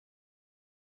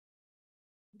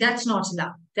 That's not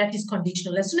love. That is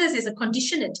conditional. As soon as there's a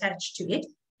condition attached to it,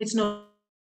 it's no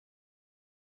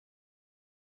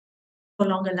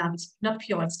longer love. It's not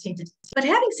pure, it's tainted. But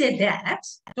having said that,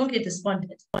 don't get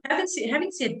despondent.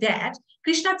 Having said that,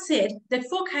 Krishna said that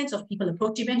 4 kinds of people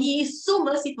approach him, and he is so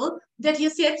merciful that he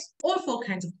accepts all 4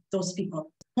 kinds of those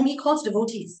people, whom he calls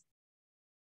devotees.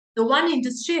 The one in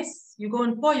distress, you go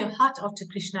and pour your heart out to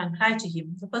Krishna and cry to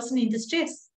him. The person in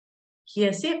distress, he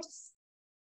accepts.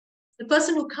 The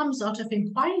person who comes out of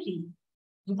inquiry,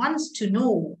 he wants to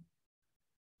know.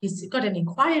 He's got an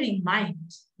inquiring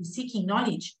mind. He's seeking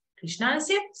knowledge. Krishna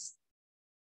accepts.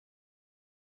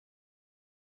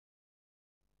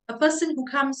 A person who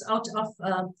comes out of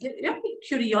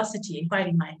curiosity,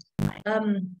 inquiring mind.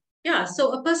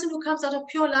 So a person who comes out of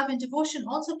pure love and devotion,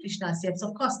 also Krishna accepts.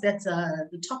 Of course, that's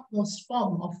the topmost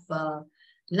form of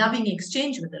loving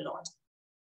exchange with the Lord.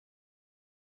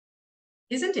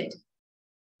 Isn't it?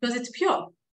 Because it's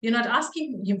pure. You're not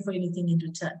asking him for anything in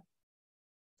return.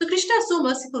 So Krishna is so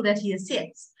merciful that he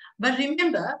accepts. But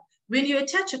remember, when you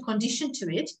attach a condition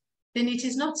to it, then it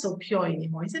is not so pure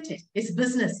anymore, isn't it? It's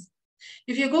business.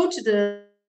 If you go to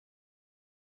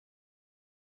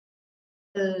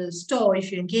the store,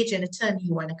 if you engage an attorney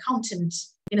or an accountant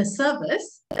in a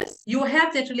service, you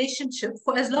have that relationship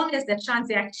for as long as that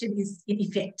transaction is in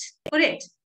effect. Correct?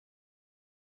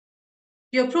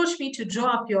 You approach me to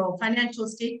draw up your financial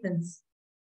statements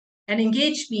and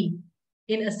engage me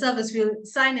in a service, we'll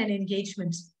sign an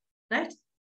engagement, right?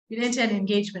 We'll enter an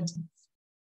engagement.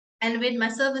 And when my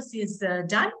service is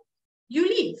done, you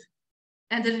leave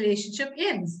and the relationship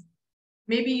ends.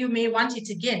 Maybe you may want it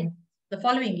again the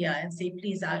following year and say,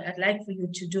 please, I'd like for you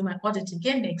to do my audit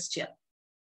again next year.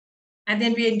 And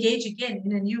then we engage again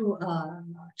in a new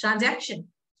transaction,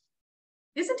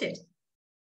 isn't it?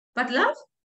 But love,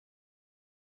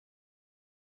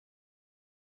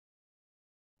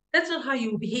 that's not how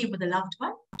you behave with a loved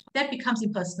one. That becomes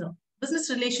impersonal. Business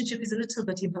relationship is a little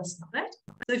bit impersonal, right?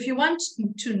 So if you want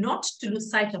to not to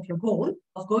lose sight of your goal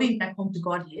of going back home to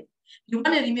Godhead, you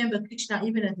want to remember Krishna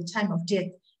even at the time of death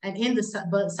and end the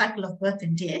cycle of birth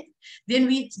and death,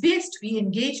 then it's best we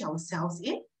engage ourselves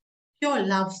in pure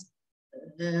love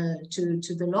to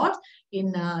the Lord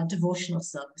in devotional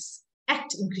service.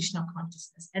 Act in Krishna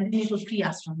consciousness, and then it will free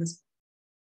us from this.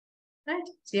 Right?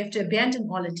 So you have to abandon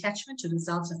all attachment to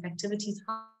results of activities.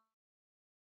 How?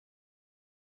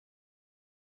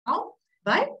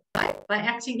 By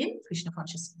acting in Krishna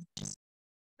consciousness.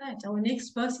 Right. Our next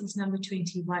verse is number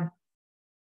 21.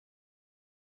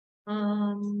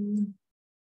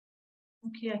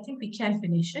 Okay, I think we can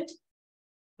finish it.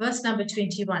 Verse number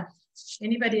 21.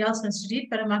 Anybody else wants to read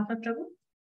Paramatma Prabhu?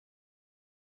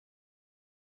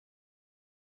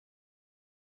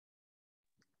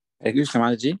 Hare Krishna,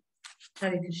 Mataji.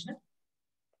 Hare Krishna.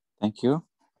 Thank you.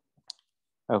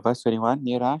 Verse 21.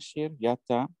 Nirashir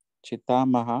yata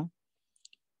chitamaha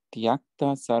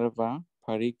tyakta sarva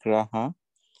parigraha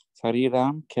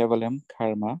sariram kevalam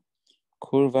karma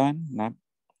kurvan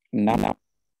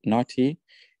nati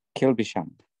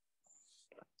kilbisham.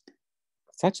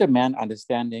 Such a man of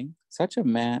understanding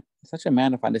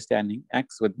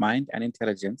acts with mind and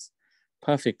intelligence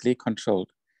perfectly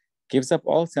controlled, gives up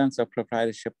all sense of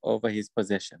proprietorship over his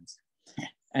possessions,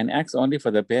 and acts only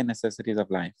for the bare necessities of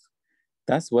life.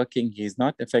 Thus working, he is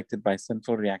not affected by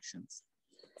sinful reactions.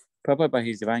 Prabhupada, by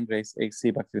his divine grace,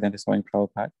 A.C. Bhaktivedanta Swami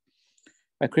Prabhupada,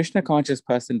 a Krishna conscious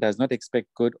person does not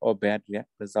expect good or bad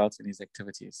results in his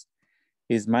activities.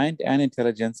 His mind and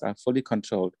intelligence are fully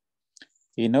controlled.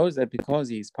 He knows that because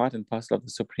he is part and parcel of the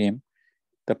Supreme,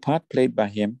 the part played by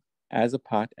him as a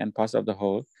part and parcel of the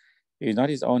whole is not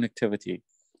his own activity,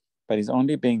 but is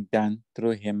only being done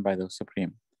through him by the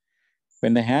Supreme.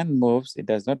 When the hand moves, it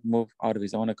does not move out of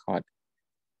his own accord,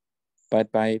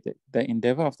 but by the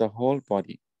endeavor of the whole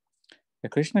body. The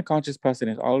Krishna conscious person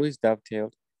is always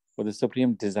dovetailed with the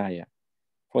Supreme desire,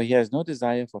 for he has no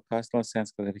desire for personal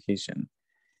sense gratification.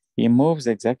 He moves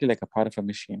exactly like a part of a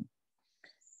machine.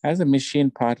 As a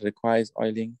machine part requires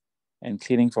oiling and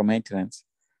cleaning for maintenance,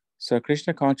 so a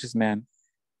Krishna conscious man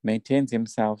maintains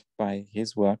himself by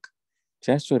his work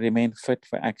just to remain fit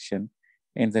for action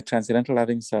in the transcendental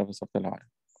loving service of the Lord.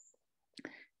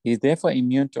 He is therefore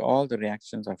immune to all the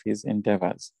reactions of his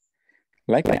endeavors.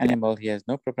 Like an animal, he has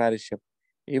no proprietorship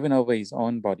even over his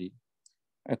own body.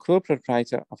 A cruel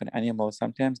proprietor of an animal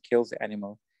sometimes kills the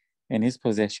animal in his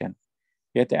possession,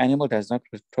 yet the animal does not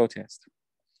protest,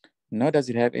 nor does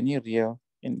it have any real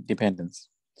independence.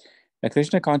 A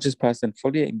Krishna conscious person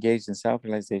fully engaged in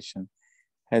self-realization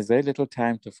has very little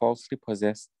time to falsely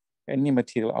possess any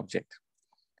material object.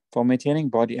 For maintaining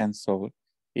body and soul,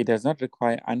 he does not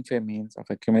require unfair means of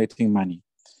accumulating money.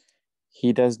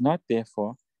 He does not,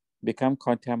 therefore, become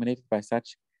contaminated by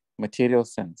such material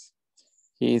sins.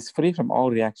 He is free from all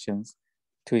reactions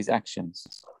to his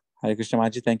actions. Hare Krishna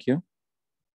Maji, thank you.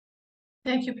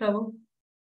 Thank you, Prabhu.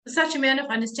 Such a man of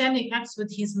understanding acts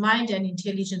with his mind and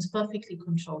intelligence perfectly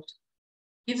controlled,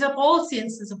 gives up all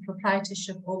senses of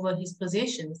proprietorship over his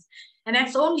possessions, and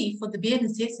acts only for the bare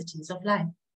necessities of life.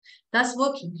 Thus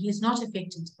working, he is not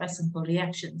affected by simple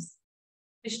reactions.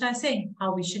 Krishna is saying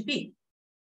how we should be.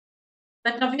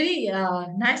 But a very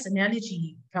nice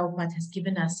analogy Prabhupada has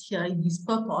given us here in his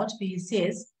purport, where he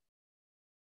says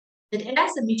that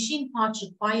as a machine part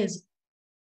requires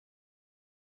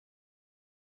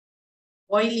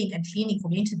oiling and cleaning for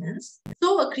maintenance,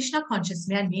 so a Krishna conscious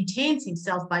man maintains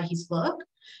himself by his work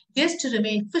just to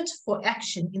remain fit for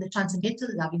action in the transcendental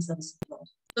loving service of the Lord.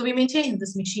 So we maintain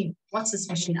this machine. What's this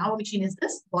machine? Our machine is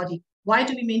this body. Why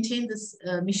do we maintain this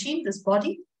machine, this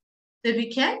body? So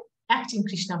we can act in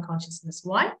Krishna consciousness.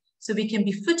 Why? So we can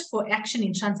be fit for action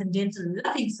in transcendental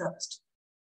loving service.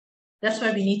 That's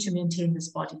why we need to maintain this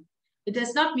body. It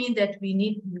does not mean that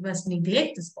we must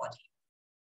neglect this body.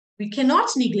 We cannot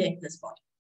neglect this body,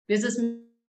 because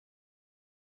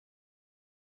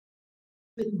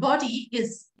this body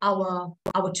is our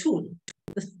tool.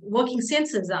 The working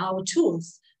senses are our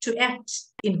tools to act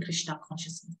in Krishna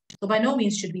consciousness. So by no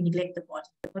means should we neglect the body.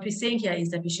 What we're saying here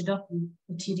is that we should not be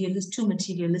too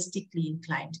materialistically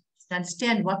inclined to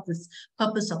understand what this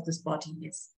purpose of this body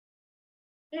is.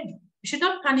 Okay. We should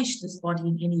not punish this body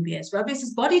in any way as well, because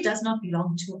this body does not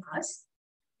belong to us.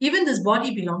 Even this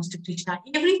body belongs to Krishna.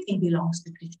 Everything belongs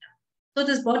to Krishna. So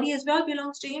this body as well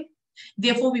belongs to him.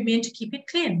 Therefore, we meant to keep it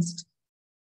cleansed,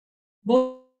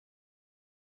 both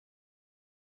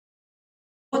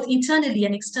internally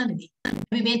and externally.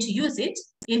 We meant to use it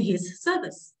in his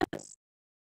service.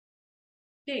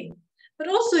 Okay. But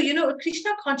also, a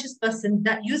Krishna conscious person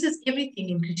that uses everything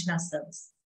in Krishna's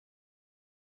service.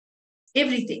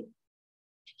 Everything.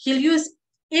 He'll use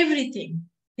everything.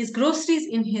 His groceries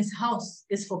in his house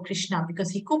is for Krishna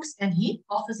because he cooks and he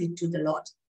offers it to the Lord.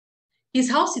 His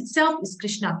house itself is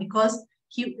Krishna because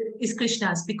he is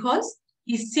Krishna's, because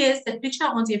he says that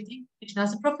Krishna owns everything. Krishna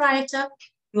is a proprietor.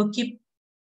 He will keep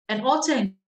an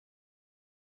altar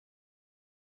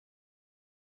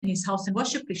in his house and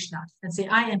worship Krishna and say,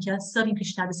 I am here serving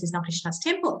Krishna. This is now Krishna's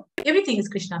temple. Everything is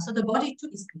Krishna. So the body too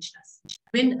is Krishna's.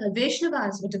 When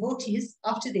Vaishnavas or devotees,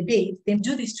 after they bathe, they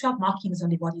do these 12 markings on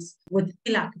their bodies with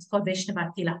tilak. It's called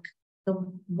Vaishnava tilak. The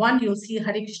one you'll see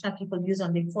Hare Krishna people use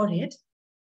on their forehead,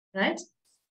 right?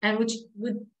 And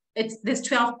there's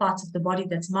 12 parts of the body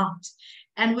that's marked.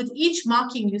 And with each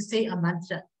marking, you say a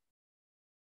mantra.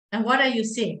 And what are you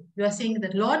saying? You are saying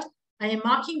that, Lord, I am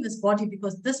marking this body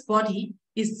because this body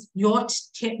is your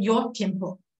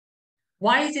temple.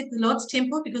 Why is it the Lord's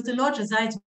temple? Because the Lord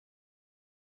resides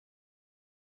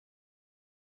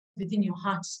within your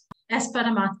heart as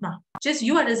Paramatma. Just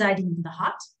you are residing in the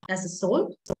heart as a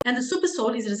soul, and the super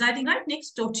soul is residing right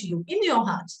next door to you in your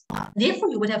heart. Therefore,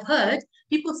 you would have heard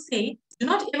people say, do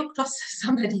not ever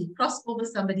cross over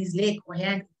somebody's leg or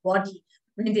hand or body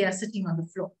when they are sitting on the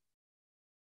floor.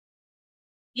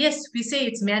 Yes, we say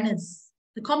it's manners.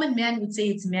 The common man would say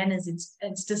it's manners,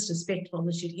 it's disrespectful,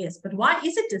 which it is. But why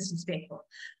is it disrespectful?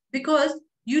 Because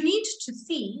you need to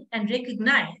see and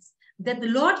recognize that the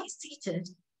Lord is seated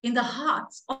in the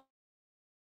hearts of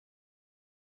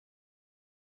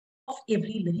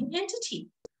every living entity.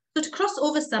 So to cross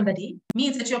over somebody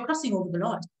means that you're crossing over the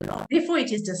Lord. Therefore,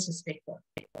 it is disrespectful.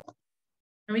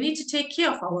 And we need to take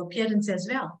care of our appearance as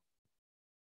well.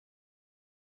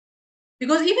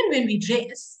 Because even when we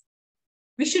dress,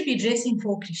 we should be dressing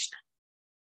for Krishna.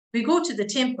 We go to the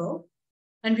temple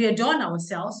and we adorn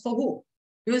ourselves for who?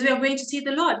 Because we are going to see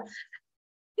the Lord.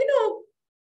 You know,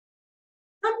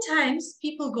 sometimes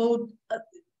people go,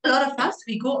 a lot of us,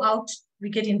 we go out, we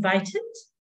get invited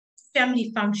to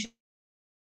family functions.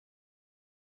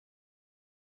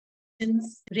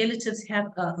 Relatives have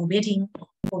a wedding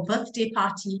or birthday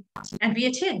party, and we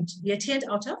attend. We attend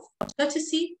out of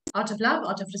courtesy, out of love,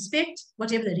 out of respect,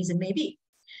 whatever the reason may be.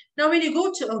 Now, when you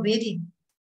go to a wedding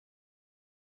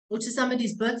or to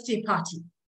somebody's birthday party,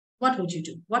 what would you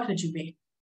do? What would you wear?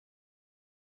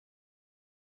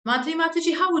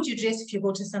 Mataji, how would you dress if you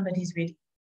go to somebody's wedding?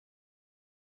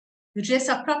 You dress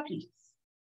up properly.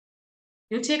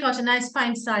 You'll take out a nice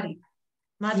fine sari.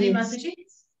 Mataji,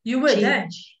 you would, eh?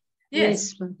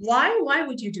 Yes. Why? Why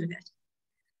would you do that?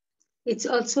 It's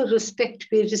also respect.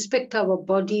 We respect our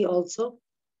body also.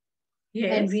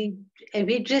 Yes. And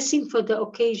we're dressing for the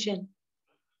occasion.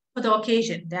 For the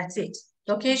occasion, that's it.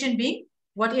 The occasion being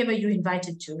whatever you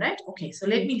invited to, right? Okay, so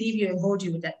let me leave you and hold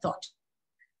you with that thought.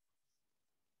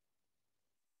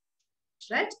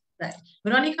 Right? Right.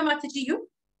 Veronica Mataji, you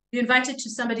invited to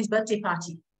somebody's birthday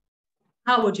party.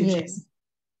 How would you dress?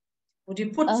 Would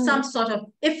you put some sort of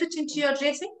effort into your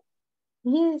dressing?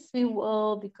 Yes, we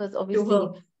will, because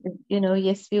obviously, you know,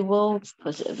 yes, we will.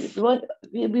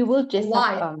 We will dress up.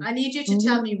 Why? I need you to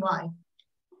tell me why.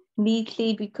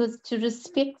 Neatly, because to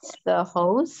respect the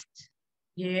host.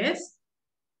 Yes.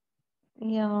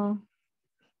 Yeah.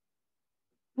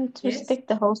 To respect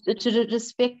the host, to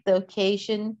respect the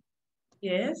occasion.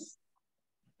 Yes.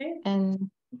 Okay. And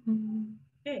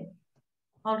okay.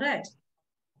 All right.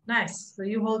 Nice. So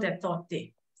you hold that thought there.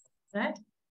 Right?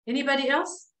 Anybody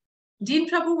else? Dean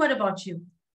Prabhu, what about you?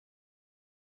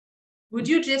 Would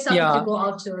you dress up if you go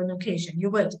out to an occasion? You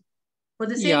would. For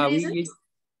the same reason?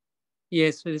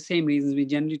 Yes, for the same reasons. We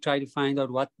generally try to find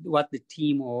out what the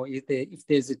team, or if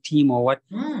there's a team, or what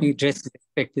dress is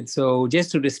expected. So just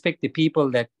to respect the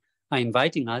people that are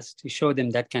inviting us, to show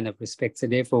them that kind of respect. So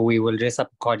therefore, we will dress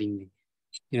up accordingly.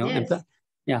 You know, and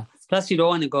plus you don't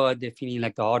want to go out there feeling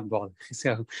like the oddball.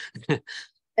 So,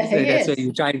 that's why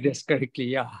you try to dress correctly.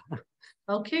 Yeah.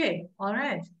 Okay. All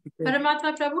right.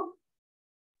 Paramatma Prabhu?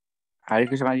 Hare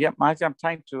Krishna. Yeah, Maharaj, I'm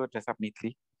trying to dress up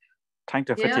neatly, trying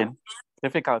to fit in.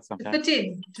 Difficult sometimes.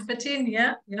 To fit in,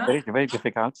 yeah. Very, very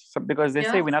difficult. So, because they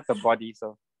say we're not the body.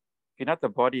 So if you're not the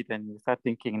body, then you start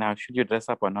thinking now, should you dress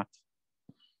up or not?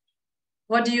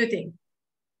 What do you think?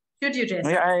 Should you dress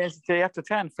up? You have to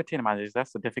try and fit in, Maharaj.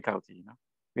 That's the difficulty, you know.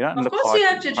 Of course you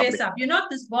have to dress up. You're not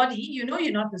this body. You know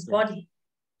you're not this body.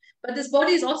 But this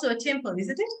body is also a temple,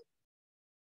 isn't it?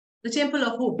 The temple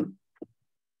of who?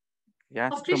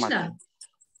 Yes, of Krishna.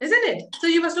 Isn't it? So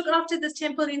you must look after this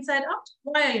temple inside out.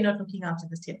 Why are you not looking after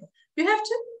this temple? You have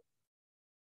to.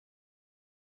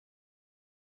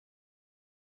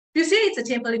 If you say it's a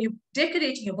temple and you're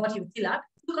decorating your body with tilak,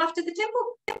 look after the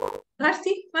temple.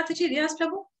 Bharti, Mataji, Riyas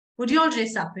Prabhu, would you all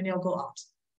dress up when you all go out?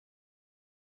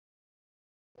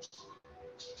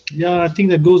 Yeah, I think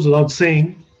that goes without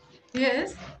saying.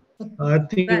 Yes. I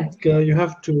think you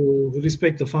have to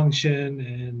respect the function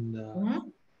and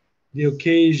the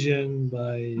occasion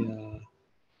by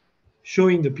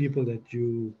showing the people that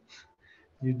you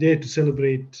dare to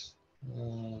celebrate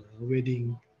a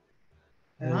wedding,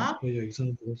 as per your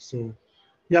example. So,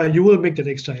 yeah, you will make that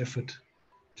extra effort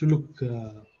to look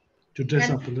to dress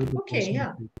up a little bit. Okay,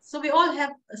 so we all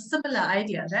have a similar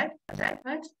idea, right?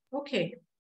 Right? Okay.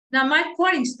 Now,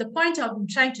 the point I'm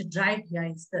trying to drive here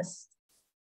is this.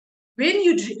 When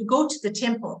you go to the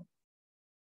temple,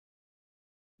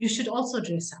 you should also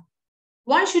dress up.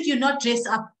 Why should you not dress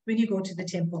up when you go to the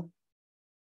temple?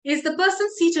 Is the person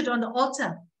seated on the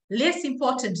altar less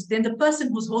important than the person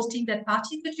who's hosting that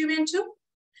party that you went to?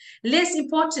 Less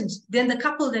important than the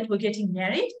couple that were getting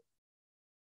married?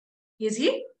 Is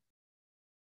he?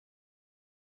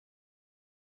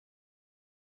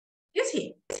 Is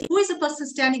he? Who is the person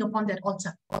standing upon that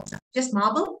altar? Just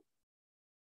marble?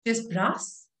 Just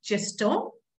brass? Just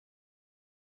stone?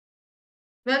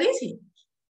 Where is he?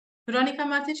 Veronica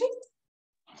Mataji?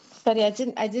 Sorry,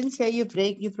 I didn't hear you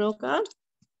you broke out.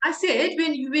 I said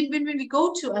when we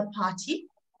go to a party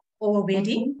or a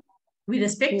wedding, we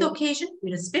respect the occasion,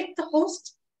 we respect the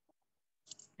host,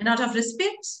 and out of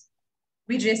respect,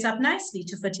 we dress up nicely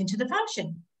to fit into the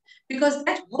function. Because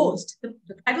that host, the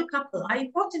bridal couple, are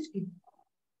important people.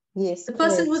 Yes. The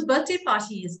person whose birthday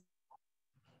party is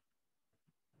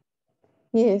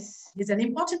Yes. He's an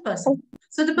important person.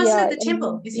 So the person Yeah, at the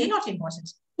temple, is he not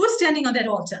important? Who's standing on that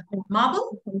altar?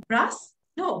 Marble? Brass?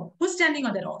 No. Who's standing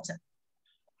on that altar?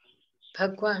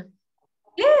 Bhagwan,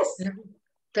 Yes.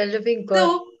 the living God.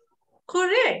 So,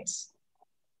 correct.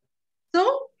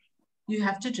 So, you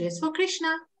have to dress for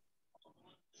Krishna.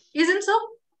 Isn't so?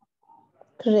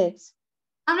 Correct.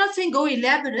 I'm not saying go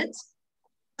elaborate,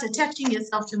 but attaching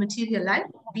yourself to material life.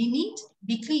 Be neat,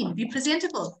 be clean, be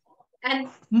presentable. And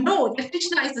know that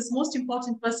Krishna is the most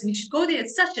important person. You should go there.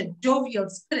 It's such a jovial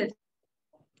spirit.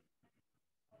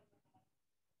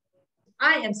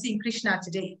 I am seeing Krishna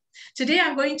today. Today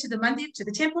I'm going to the mandir, to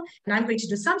the temple, and I'm going to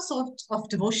do some sort of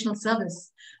devotional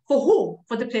service. For who?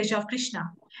 For the pleasure of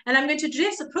Krishna. And I'm going to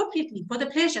dress appropriately for the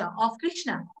pleasure of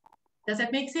Krishna. Does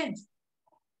that make sense?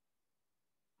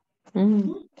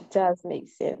 It does make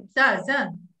sense. Does,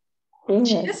 huh?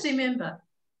 Yes. Just remember,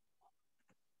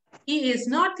 he is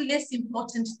not less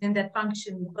important than that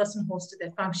function, the person who hosted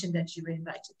that function that you were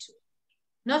invited to.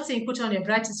 Not saying put on your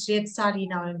brightest red sari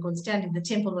now and go and stand in the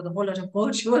temple with a whole lot of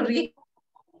gold jewelry.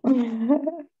 I'm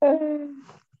not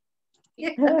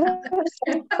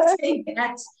saying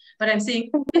that, but I'm saying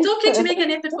it's okay to make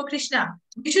an effort for Krishna.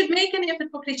 You should make an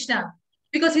effort for Krishna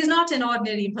because he's not an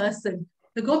ordinary person.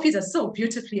 The gopis are so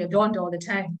beautifully adorned all the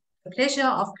time. The pleasure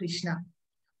of Krishna.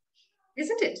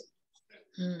 Isn't it?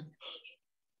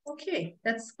 Okay,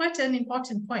 that's quite an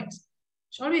important point.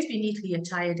 Should always be neatly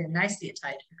attired and nicely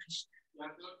attired for Krishna.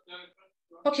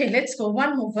 Okay, let's go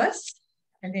one more verse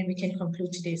and then we can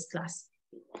conclude today's class.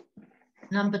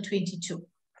 Number 22.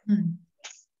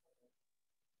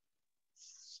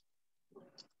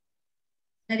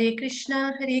 Hare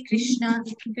Krishna, Krishna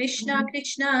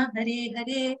Krishna, Hare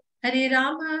Hare, Hare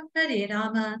Rama,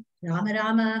 Rama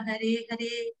Rama, Hare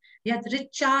Hare,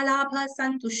 Yadrichalabha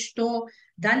Santushto,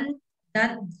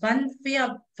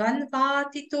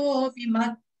 Vanvatito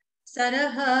Vimat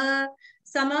Saraha,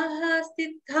 Samaha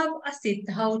Siddhav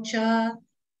Asiddhav Cha,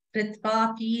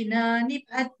 Pritpapina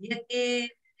Nibhadyate,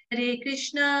 Hare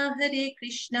Krishna,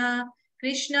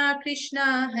 Krishna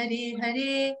Krishna, Hare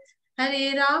Hare,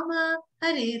 Hare Rama,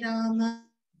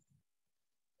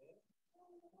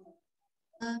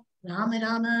 Rama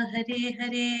Rama, Hare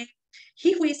Hare.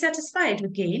 He who is satisfied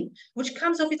with gain, which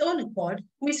comes of his own accord,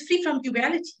 who is free from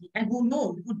duality, and who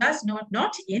does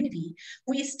not envy,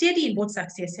 who is steady in both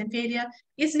success and failure,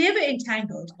 is never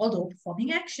entangled, although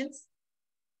performing actions.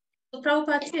 So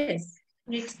Prabhupada says,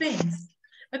 he explains,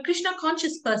 a Krishna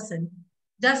conscious person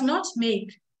does not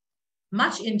make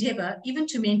much endeavor even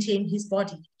to maintain his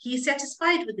body. He is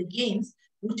satisfied with the gains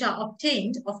which are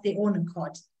obtained of their own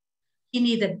accord. He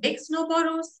neither begs nor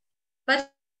borrows,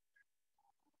 but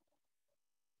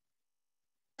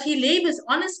he labors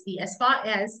honestly as far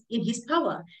as in his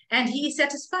power, and he is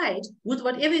satisfied with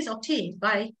whatever is obtained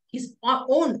by his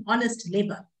own honest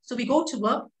labor. So we go to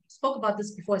work, spoke about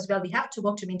this before as well. We have to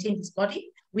work to maintain this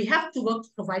body. We have to work to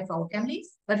provide for our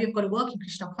families, but we've got to work in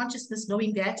Krishna consciousness,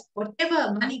 knowing that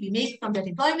whatever money we make from that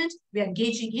employment, we are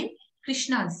engaging in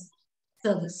Krishna's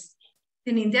service.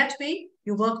 Then in that way,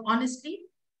 you work honestly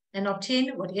and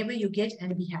obtain whatever you get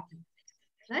and be happy,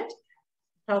 right?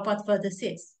 Prabhupada further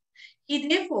says, he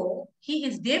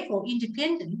is therefore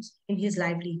independent in his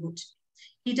livelihood.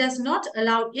 He does not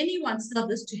allow anyone's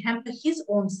service to hamper his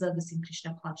own service in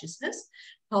Krishna consciousness.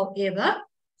 However,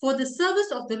 for the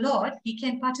service of the Lord, he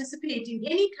can participate in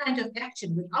any kind of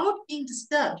action without being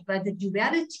disturbed by the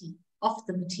duality of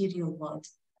the material world.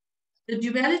 The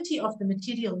duality of the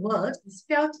material world is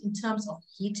felt in terms of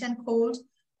heat and cold,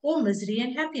 or misery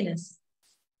and happiness.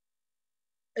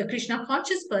 A Krishna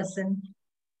conscious person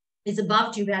is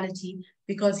above duality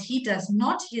because he does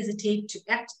not hesitate to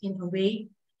act in a way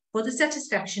for the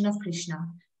satisfaction of Krishna.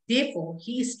 Therefore,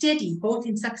 he is steady both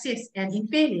in success and in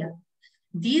failure.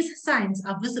 These signs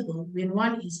are visible when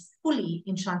one is fully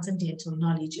in transcendental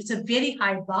knowledge. It's a very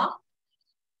high bar,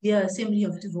 the assembly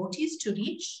of devotees to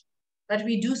reach, but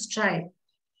we do strive.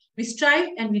 We strive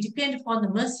and we depend upon the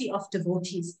mercy of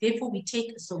devotees. Therefore, we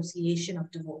take association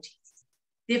of devotees.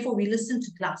 Therefore, we listen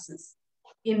to classes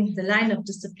in the line of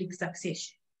disciplic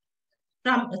succession.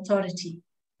 From authority,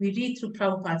 we read through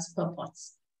Prabhupada's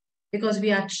purports because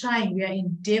we are trying, we are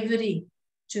endeavoring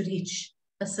to reach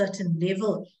a certain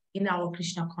level in our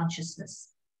Krishna consciousness.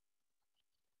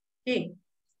 Okay,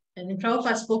 and then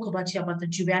Prabhupada spoke about here about the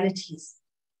dualities.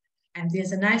 And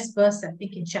there's a nice verse, I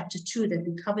think, in chapter 2 that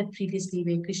we covered previously,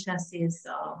 where Krishna says,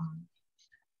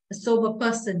 a sober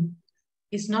person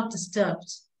is not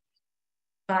disturbed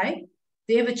by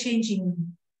the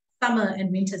ever-changing summer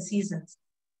and winter seasons.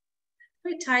 So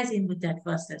it ties in with that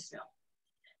verse as well.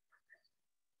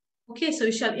 Okay, so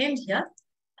we shall end here.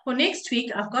 For next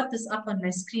week, I've got this up on my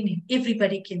screen and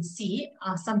everybody can see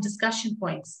some discussion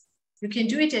points. You can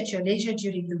do it at your leisure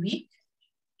during the week.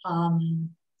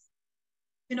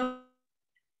 You know,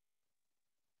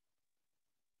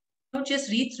 don't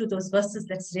just read through those verses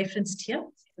that's referenced here.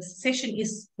 The session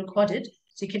is recorded,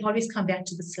 so you can always come back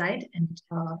to the slide and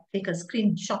take a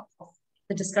screenshot of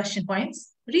the discussion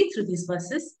points. Read through these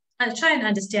verses. I'll try and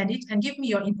understand it and give me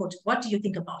your input. What do you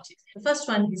think about it? The first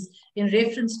one is in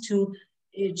reference to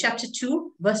chapter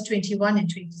 2, verse 21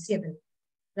 and 27,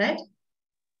 right?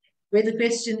 Where the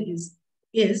question is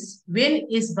when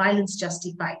is violence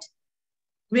justified?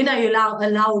 When are you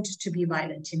allowed to be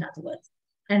violent, in other words?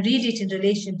 And read it in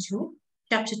relation to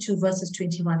chapter 2, verses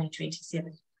 21 and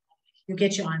 27. You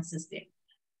get your answers there.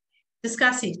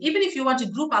 Discuss it. Even if you want to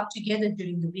group up together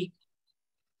during the week,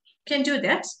 you can do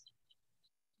that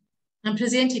and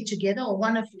present it together, or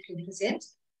one of you can present.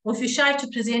 Or if you're shy to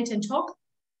present and talk,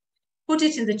 put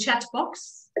it in the chat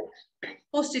box,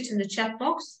 post it in the chat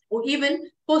box, or even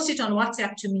post it on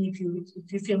WhatsApp to me if you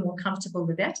feel more comfortable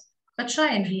with that. But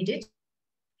try and read it.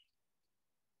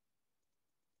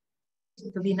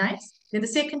 It will be nice. Then the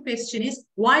second question is,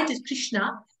 why did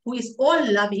Krishna, who is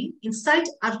all loving, incite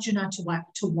Arjuna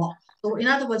to war? So in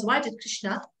other words, why did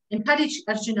Krishna encourage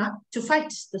Arjuna to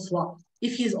fight this war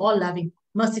if he is all loving,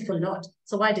 merciful Lord?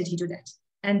 So why did he do that?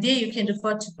 And there you can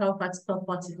refer to Prabhupada's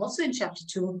purports also in chapter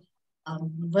 2,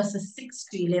 verses 6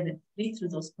 to 11. Read through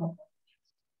those purports.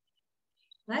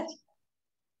 Right?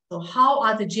 So how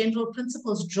are the general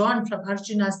principles drawn from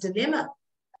Arjuna's dilemma?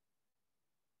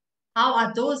 How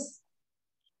are those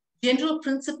general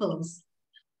principles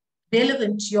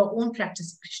relevant to your own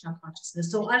practice of Krishna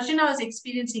consciousness? So Arjuna was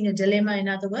experiencing a dilemma, in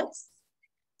other words.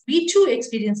 We too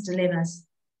experience dilemmas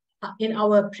in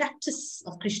our practice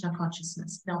of Krishna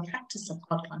consciousness, in our practice of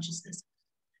God consciousness,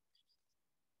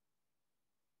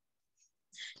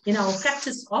 in our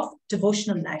practice of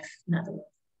devotional life, in other words.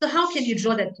 So how can you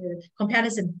draw that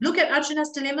comparison? Look at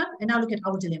Arjuna's dilemma and now look at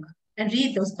our dilemma and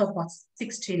read those purports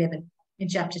 6 to 11 in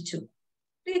chapter 2.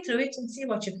 Read through it and see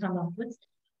what you come up with.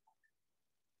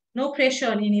 No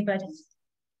pressure on anybody,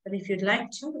 but if you'd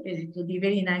like to, it will be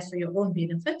very nice for your own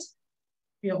benefit,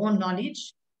 for your own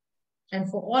knowledge, and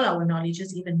for all our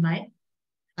knowledges, even mine.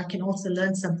 I can also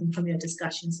learn something from your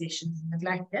discussion sessions. I'd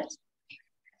like that.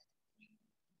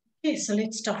 Okay, so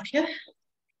let's stop here.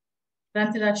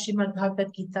 Grantaraj Srimad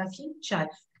Bhagavad Gita ki Jai.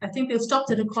 I think we'll stop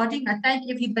the recording. I thank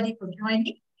everybody for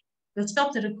joining. We'll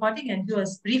stop the recording and do a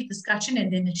brief discussion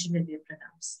and then the Srimad will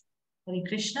pronounce. Hare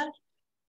Krishna.